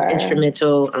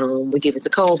instrumental. We give it to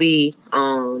Kobe.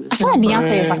 I feel like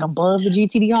Beyonce is like above the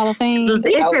GTD Hall of Fame.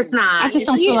 It's just not. I just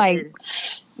don't feel like.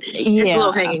 It's Yeah.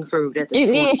 low hanging fruit at this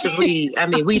point because we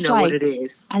Just know like- what it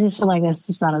is. I just feel like that's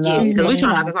just not enough. Yeah, because we You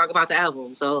trying know. not to talk about the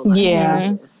album. So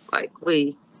Yeah.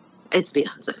 it's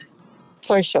Beyonce.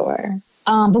 For sure.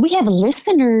 But we have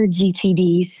listener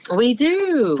GTDs. We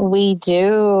do. We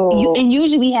do. And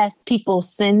usually we have people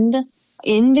send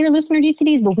in their listener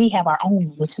GTDs, but we have our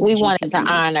own listener We GTDs. wanted to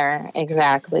honor.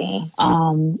 Exactly.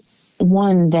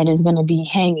 One that is going to be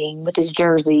hanging with his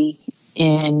jersey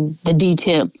in the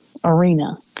D-Tip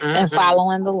arena And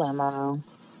following the limo.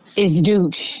 is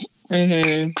Douche.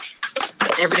 Everyday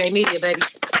media, baby.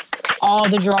 All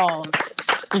the draws.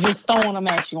 They're just throwing them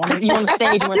at you. You're on the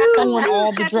stage when they're throwing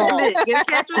all the draws. Get a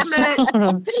catcher's mitt.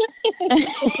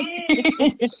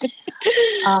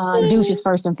 Douche is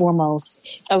first and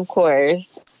foremost. Of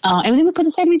course. And then we put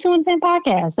the 72 and 10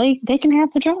 podcast. They can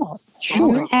have the draws.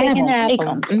 Sure. They can have Take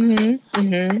them.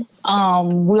 them.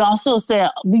 We also said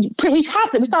we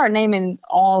started naming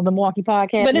all the Milwaukee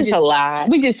podcasts. But it's a lot.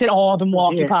 We just said all the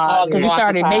Milwaukee pods because we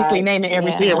started basically naming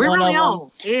every Yeah. single We're one really of them.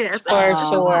 on. Yeah, For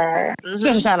sure.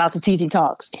 Special shout out to TT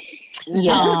Talks.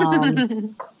 Yeah.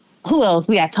 Who else?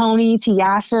 We got Tony,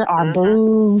 Tiasha, our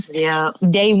boos, Yeah.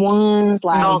 day ones,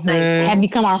 like have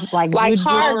become our like good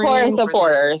hardcore friends.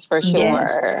 supporters for sure.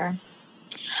 Yes.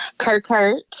 Kurt.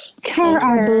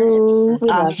 our boo. We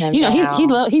love him. You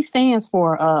know, he stands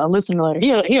for a listener letter.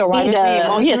 He'll write his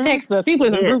name. He'll text us. He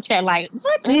puts in group chat like,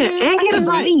 what? Yeah, and I can't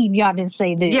believe y'all didn't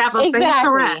say this. Yeah, but exactly.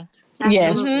 Correct.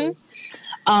 Yes.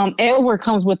 Mm-hmm. Edward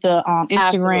comes with the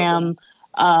Instagram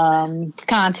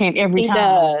content every time.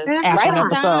 Does. After Right an on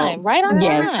episode. time. Right on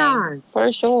time.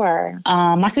 For sure.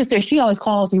 My sister, she always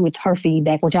calls me with her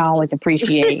feedback, which I always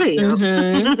appreciate.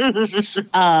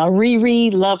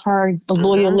 Riri, love her, a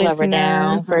loyal listener. Love her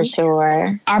down, for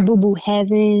sure. Our boo-boo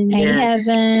Heaven. Hey,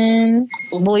 Heaven.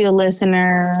 Loyal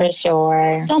listener. For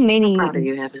sure. So many. Proud of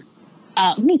you, Heaven.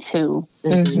 Me too.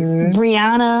 Mm-hmm.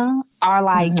 Brianna, our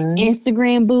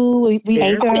Instagram boo. We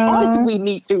always think we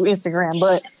meet through Instagram,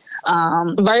 but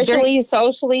virtually,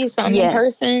 socially, some in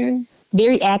person.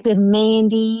 Very active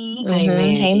Mandy. Hey,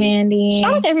 Mandy.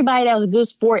 Shout out to everybody that was a good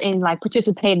sport and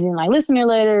participated in listener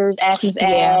letters, ask us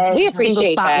ads, we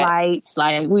appreciate spotlights.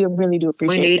 That. We really do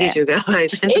appreciate we needed that. you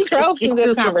guys. It drove some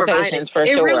good conversations for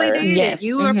sure. It really did. Yes.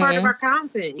 You were part of our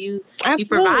content. You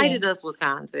provided us with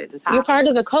content. And you're part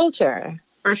of the culture.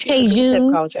 For sure. Teju.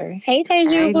 Culture. Hey,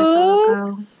 Teju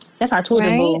boo. That's our Twitter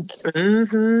boo.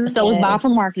 Mm-hmm. So it's Bob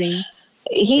from marketing.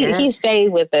 He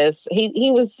stayed with us.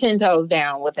 He was 10 toes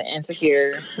down with the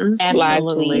Insecure live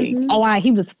tweets. Oh,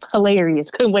 he was hilarious.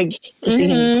 Couldn't wait to see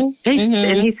him.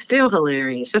 And he's still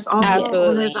hilarious. Just all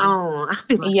on his own.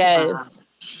 Yes.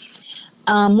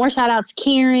 More shout outs,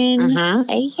 Karen.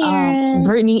 Hey, Karen.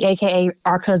 Brittany, aka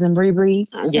our cousin Bree Bree.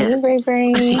 Yes. Bree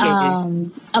Bree.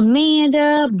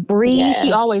 Amanda, Bree. Yes.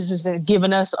 She always is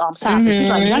giving us topics. She's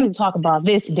like, I need to talk about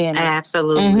this dinner.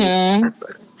 Absolutely.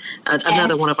 That's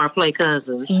another one of our play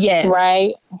cousins. Yes.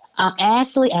 Right.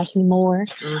 Ashley Moore.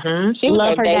 She was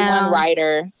Love a her day down. one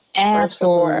writer.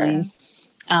 Absolutely.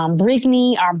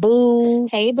 Brittany, our boo.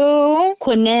 Hey, boo.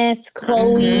 Quiness,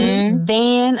 Chloe,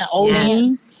 Van,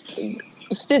 OG.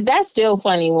 That's still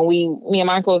funny when me and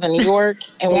Michael was in New York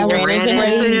and we ran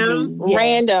into him.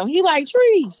 Random. He like,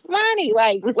 Trees, Money.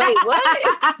 Like, wait,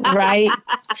 what? Right.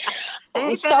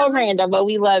 So random, but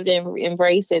we loved and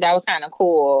embraced it. That was kind of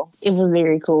cool. It was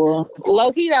very cool.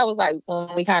 Low key, that was like when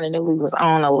we kind of knew we was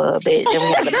on a little bit. Then we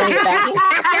had to bring it back. We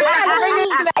had to bring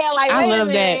it back. Like, I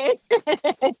love that.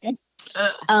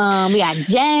 We got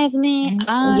Jasmine,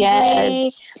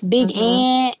 Andre, Big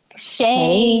Ant,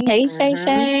 Shay. Hey,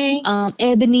 Shay.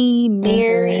 Ebony,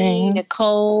 Mary,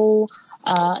 Nicole,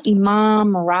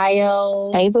 Imam,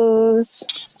 Mariah. Hey, boos.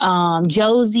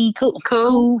 Josie,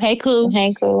 Cool. Hey, Cool.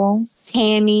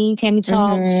 Tammy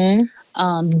Talks.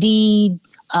 Dee,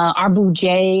 our boo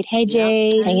Jade. Hey,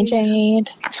 Jade. Hey, Jade.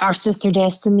 Our sister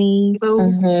Destiny.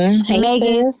 Hey,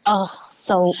 Megan. sis. Oh,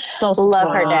 so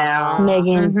love her down.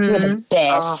 Megan, you're the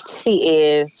best. She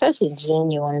is such a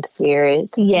genuine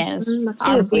spirit. Yes.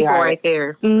 She's people right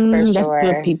there. That's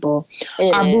good people.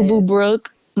 Our boo boo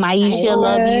Brooke. Maisha,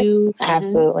 love you.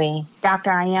 Absolutely. Dr.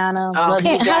 Ayana, love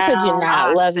you down. How could you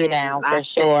not love you down for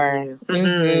sure?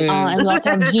 And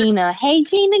also Gina. Hey,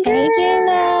 Gina, girl. Hey,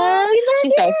 Gina.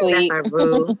 She's so sweet. That's our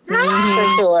boo. For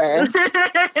sure.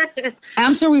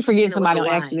 I'm sure we forget somebody on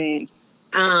accident.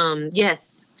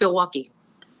 Yes, Milwaukee.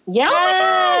 Yes.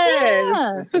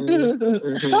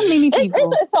 So many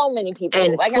people. It's so many people.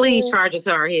 And please charge it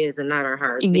to our heads and not our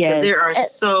hearts. Because there are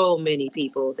so many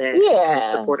people that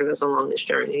supported us along this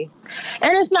journey.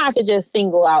 And it's not to just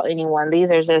single out anyone.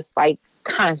 These are just like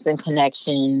constant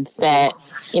connections that,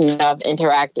 have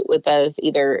interacted with us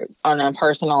either on a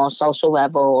personal, social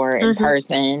level or in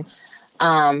person.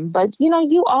 But,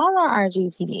 you all are our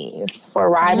GTDs for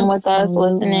riding with us,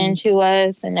 listening to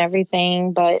us and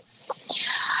everything. But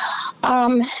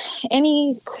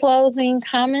any closing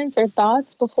comments or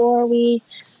thoughts before we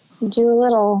do a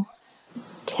little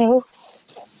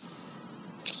toast?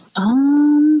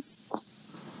 Oh,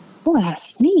 I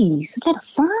sneeze. Is that a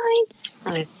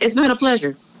sign? It's been a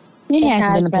pleasure. It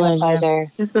has been a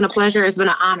pleasure. It's been a pleasure. It's been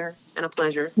an honor and a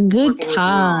pleasure. Good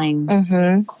times.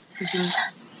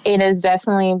 It has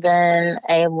definitely been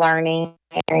a learning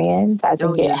experience. I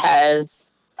think it has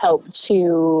helped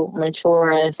to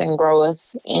mature us and grow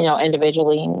us,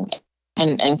 individually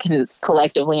and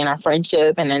collectively in our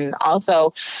friendship, and then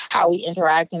also how we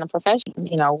interact in a profession.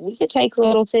 We could take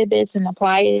little tidbits and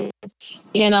apply it,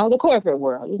 the corporate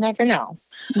world. You never know.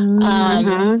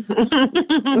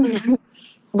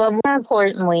 But more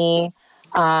importantly,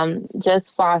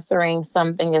 just fostering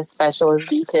something as special as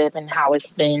D-Tip and how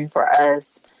it's been for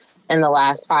us in the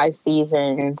last 5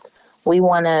 seasons. We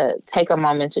want to take a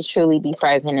moment to truly be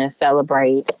present and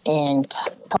celebrate and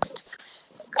toast,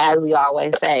 as we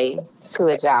always say, to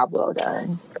a job well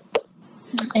done.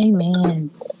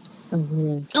 Amen.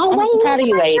 Oh, wait, proud of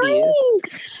you, ladies.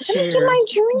 Look at my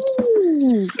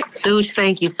drink. Douche,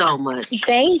 thank you so much.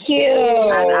 Thank you.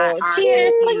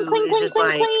 Cheers. Clink, clink, clink, clink,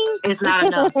 clink. It's not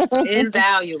enough.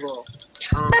 Invaluable.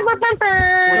 What you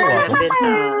have been to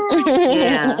us.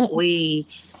 Yeah,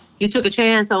 you took a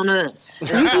chance on us.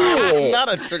 Not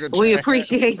a took a chance. We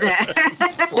appreciate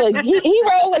that. Look, he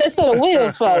rolled with us till the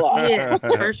wheels fell off. Yeah,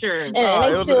 for sure. And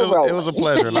they still roll. It was a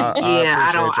pleasure. And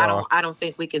I don't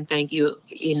think we can thank you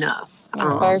enough.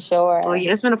 For sure. Well,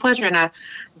 yeah, it's been a pleasure. And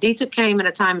DTIP came in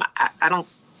a time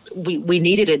we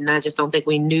needed it, and I just don't think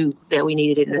we knew that we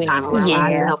needed it in the time of our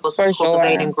lives to help us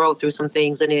cultivate and grow through some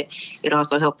things. And it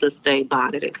also helped us stay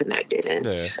bonded and connected. And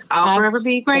I'll forever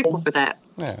be grateful for that.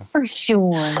 Yeah. For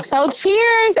sure. So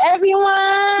cheers, everyone.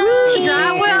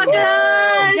 Job well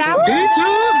done.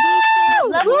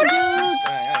 Love you,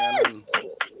 dudes.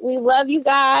 We love you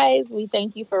guys. We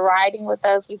thank you for riding with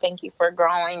us. We thank you for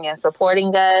growing and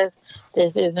supporting us.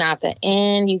 This is not the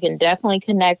end. You can definitely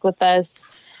connect with us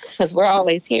because we're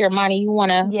always here. Monty, you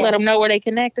want to let them know where they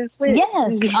connect us with?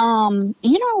 Yes. We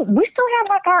still have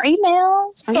like our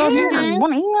emails. So if you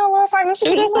want to email us,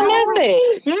 shoot us a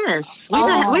message. Yes.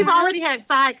 We've already had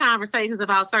side conversations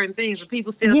about certain things, but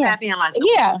people still tap in like,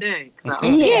 thing. So.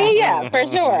 Yeah, for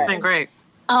sure. It's been great.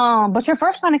 But your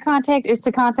first point of contact is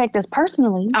to contact us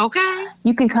personally. Okay.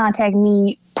 You can contact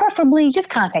me, preferably just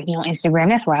contact me on Instagram.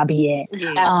 That's where I'll be at.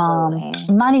 Yeah,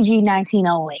 absolutely. Monty G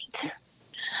 1908.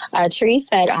 Treese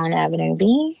at On Avenue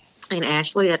B. And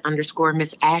Ashley at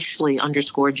 _Miss Ashley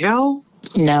 _Joe.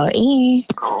 No E.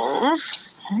 Oh.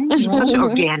 Such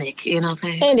organic, you know what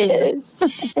I'm saying? It is.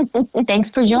 Thanks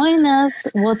for joining us.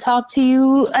 We'll talk to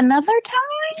you another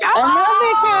time.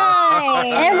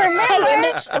 And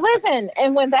remember, listen,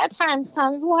 and when that time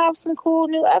comes, we'll have some cool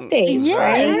new updates.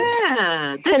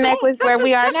 Right? Connect with where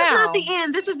we are now. This is not the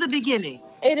end. This is the beginning.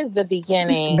 It is the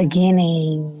beginning. It's the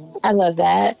beginning. I love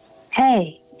that.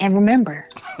 Hey, and remember,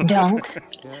 don't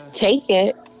take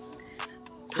it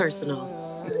personal.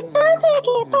 Don't take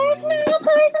it personal.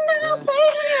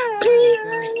 Please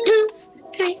do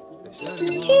take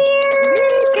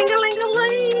cheers.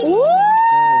 Ding-a-ling-a-ling.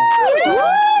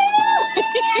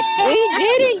 We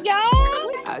did it,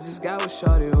 y'all. I just got what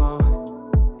shorty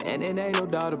want, and it ain't no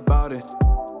doubt about it.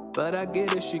 But I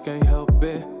get it, she can't help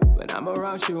it. When I'm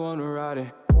around, she wanna ride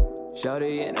it.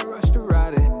 Shorty in a rush to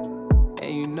ride it,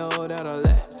 and you know that I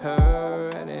let her,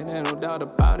 and it ain't no doubt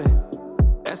about it.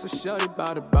 That's what shorty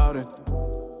about it.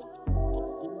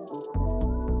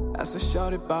 That's what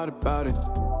shorty about it.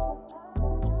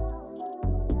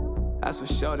 That's what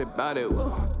shorty about it.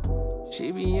 Whoa.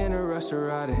 She be in a rush to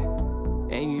ride it,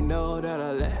 and you know that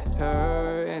I let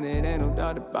her, and it ain't no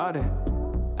doubt about it.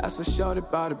 That's what shorty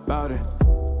about it.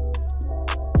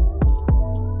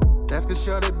 That's cause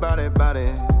shorty about it.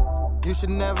 You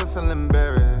should never feel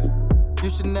embarrassed. You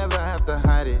should never have to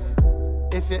hide it.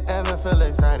 If you ever feel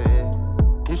excited,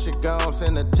 you should go and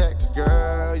send a text,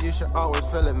 girl. You should always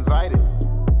feel invited,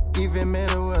 even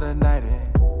middle of the night.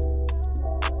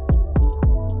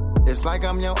 It's like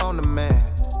I'm your only man.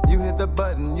 You hit the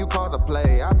button, you call the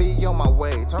play. I be on my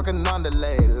way, talking on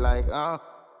delay, like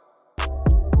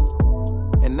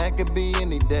and that could be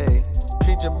any day.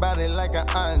 Treat your body like an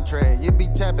entree. You be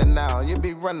tapping out, you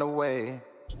be running away.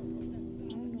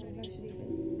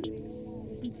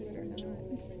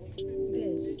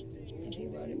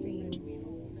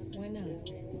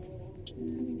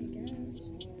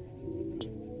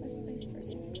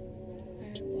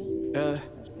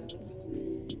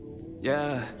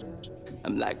 Yeah,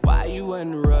 I'm like, why you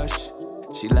in a rush?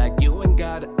 She like, you ain't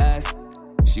gotta ask.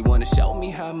 She wanna show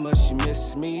me how much she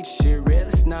misses me. Shit real,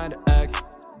 it's not an act.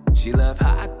 She love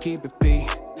how I keep it P.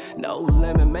 No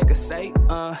limit, make her say,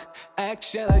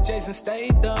 action like Jason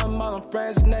Statham. All them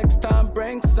friends next time,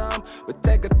 bring some. But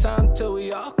take a time till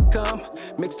we all come.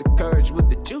 Mix the courage with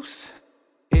the juice.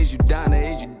 Is you down or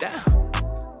is you down?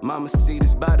 Mama see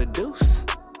this by the deuce.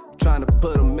 Tryna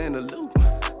put them in a loop.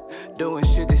 Doing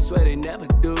shit they swear they never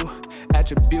do.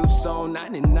 Attributes on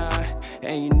 99.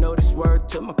 And you know this word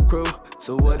to my crew.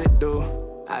 So what it do?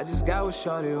 I just got what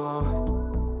shorty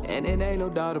want, and it ain't no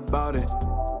doubt about it.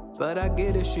 But I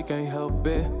get it, she can't help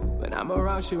it. When I'm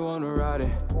around, she wanna ride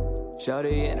it.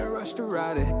 Shorty in a rush to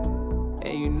ride it,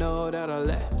 and you know that I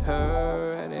let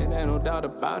her, and it ain't no doubt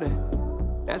about it.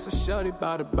 That's what shorty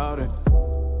about it.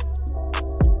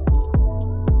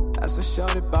 That's what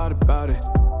shorty about it.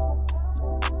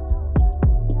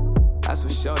 That's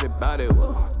what shorty about it,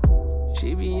 whoa.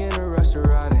 She be in a rush to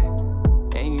ride it,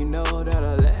 and you know that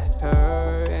I let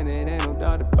her, and it ain't no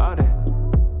doubt about it.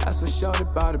 That's what shorty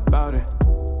about it.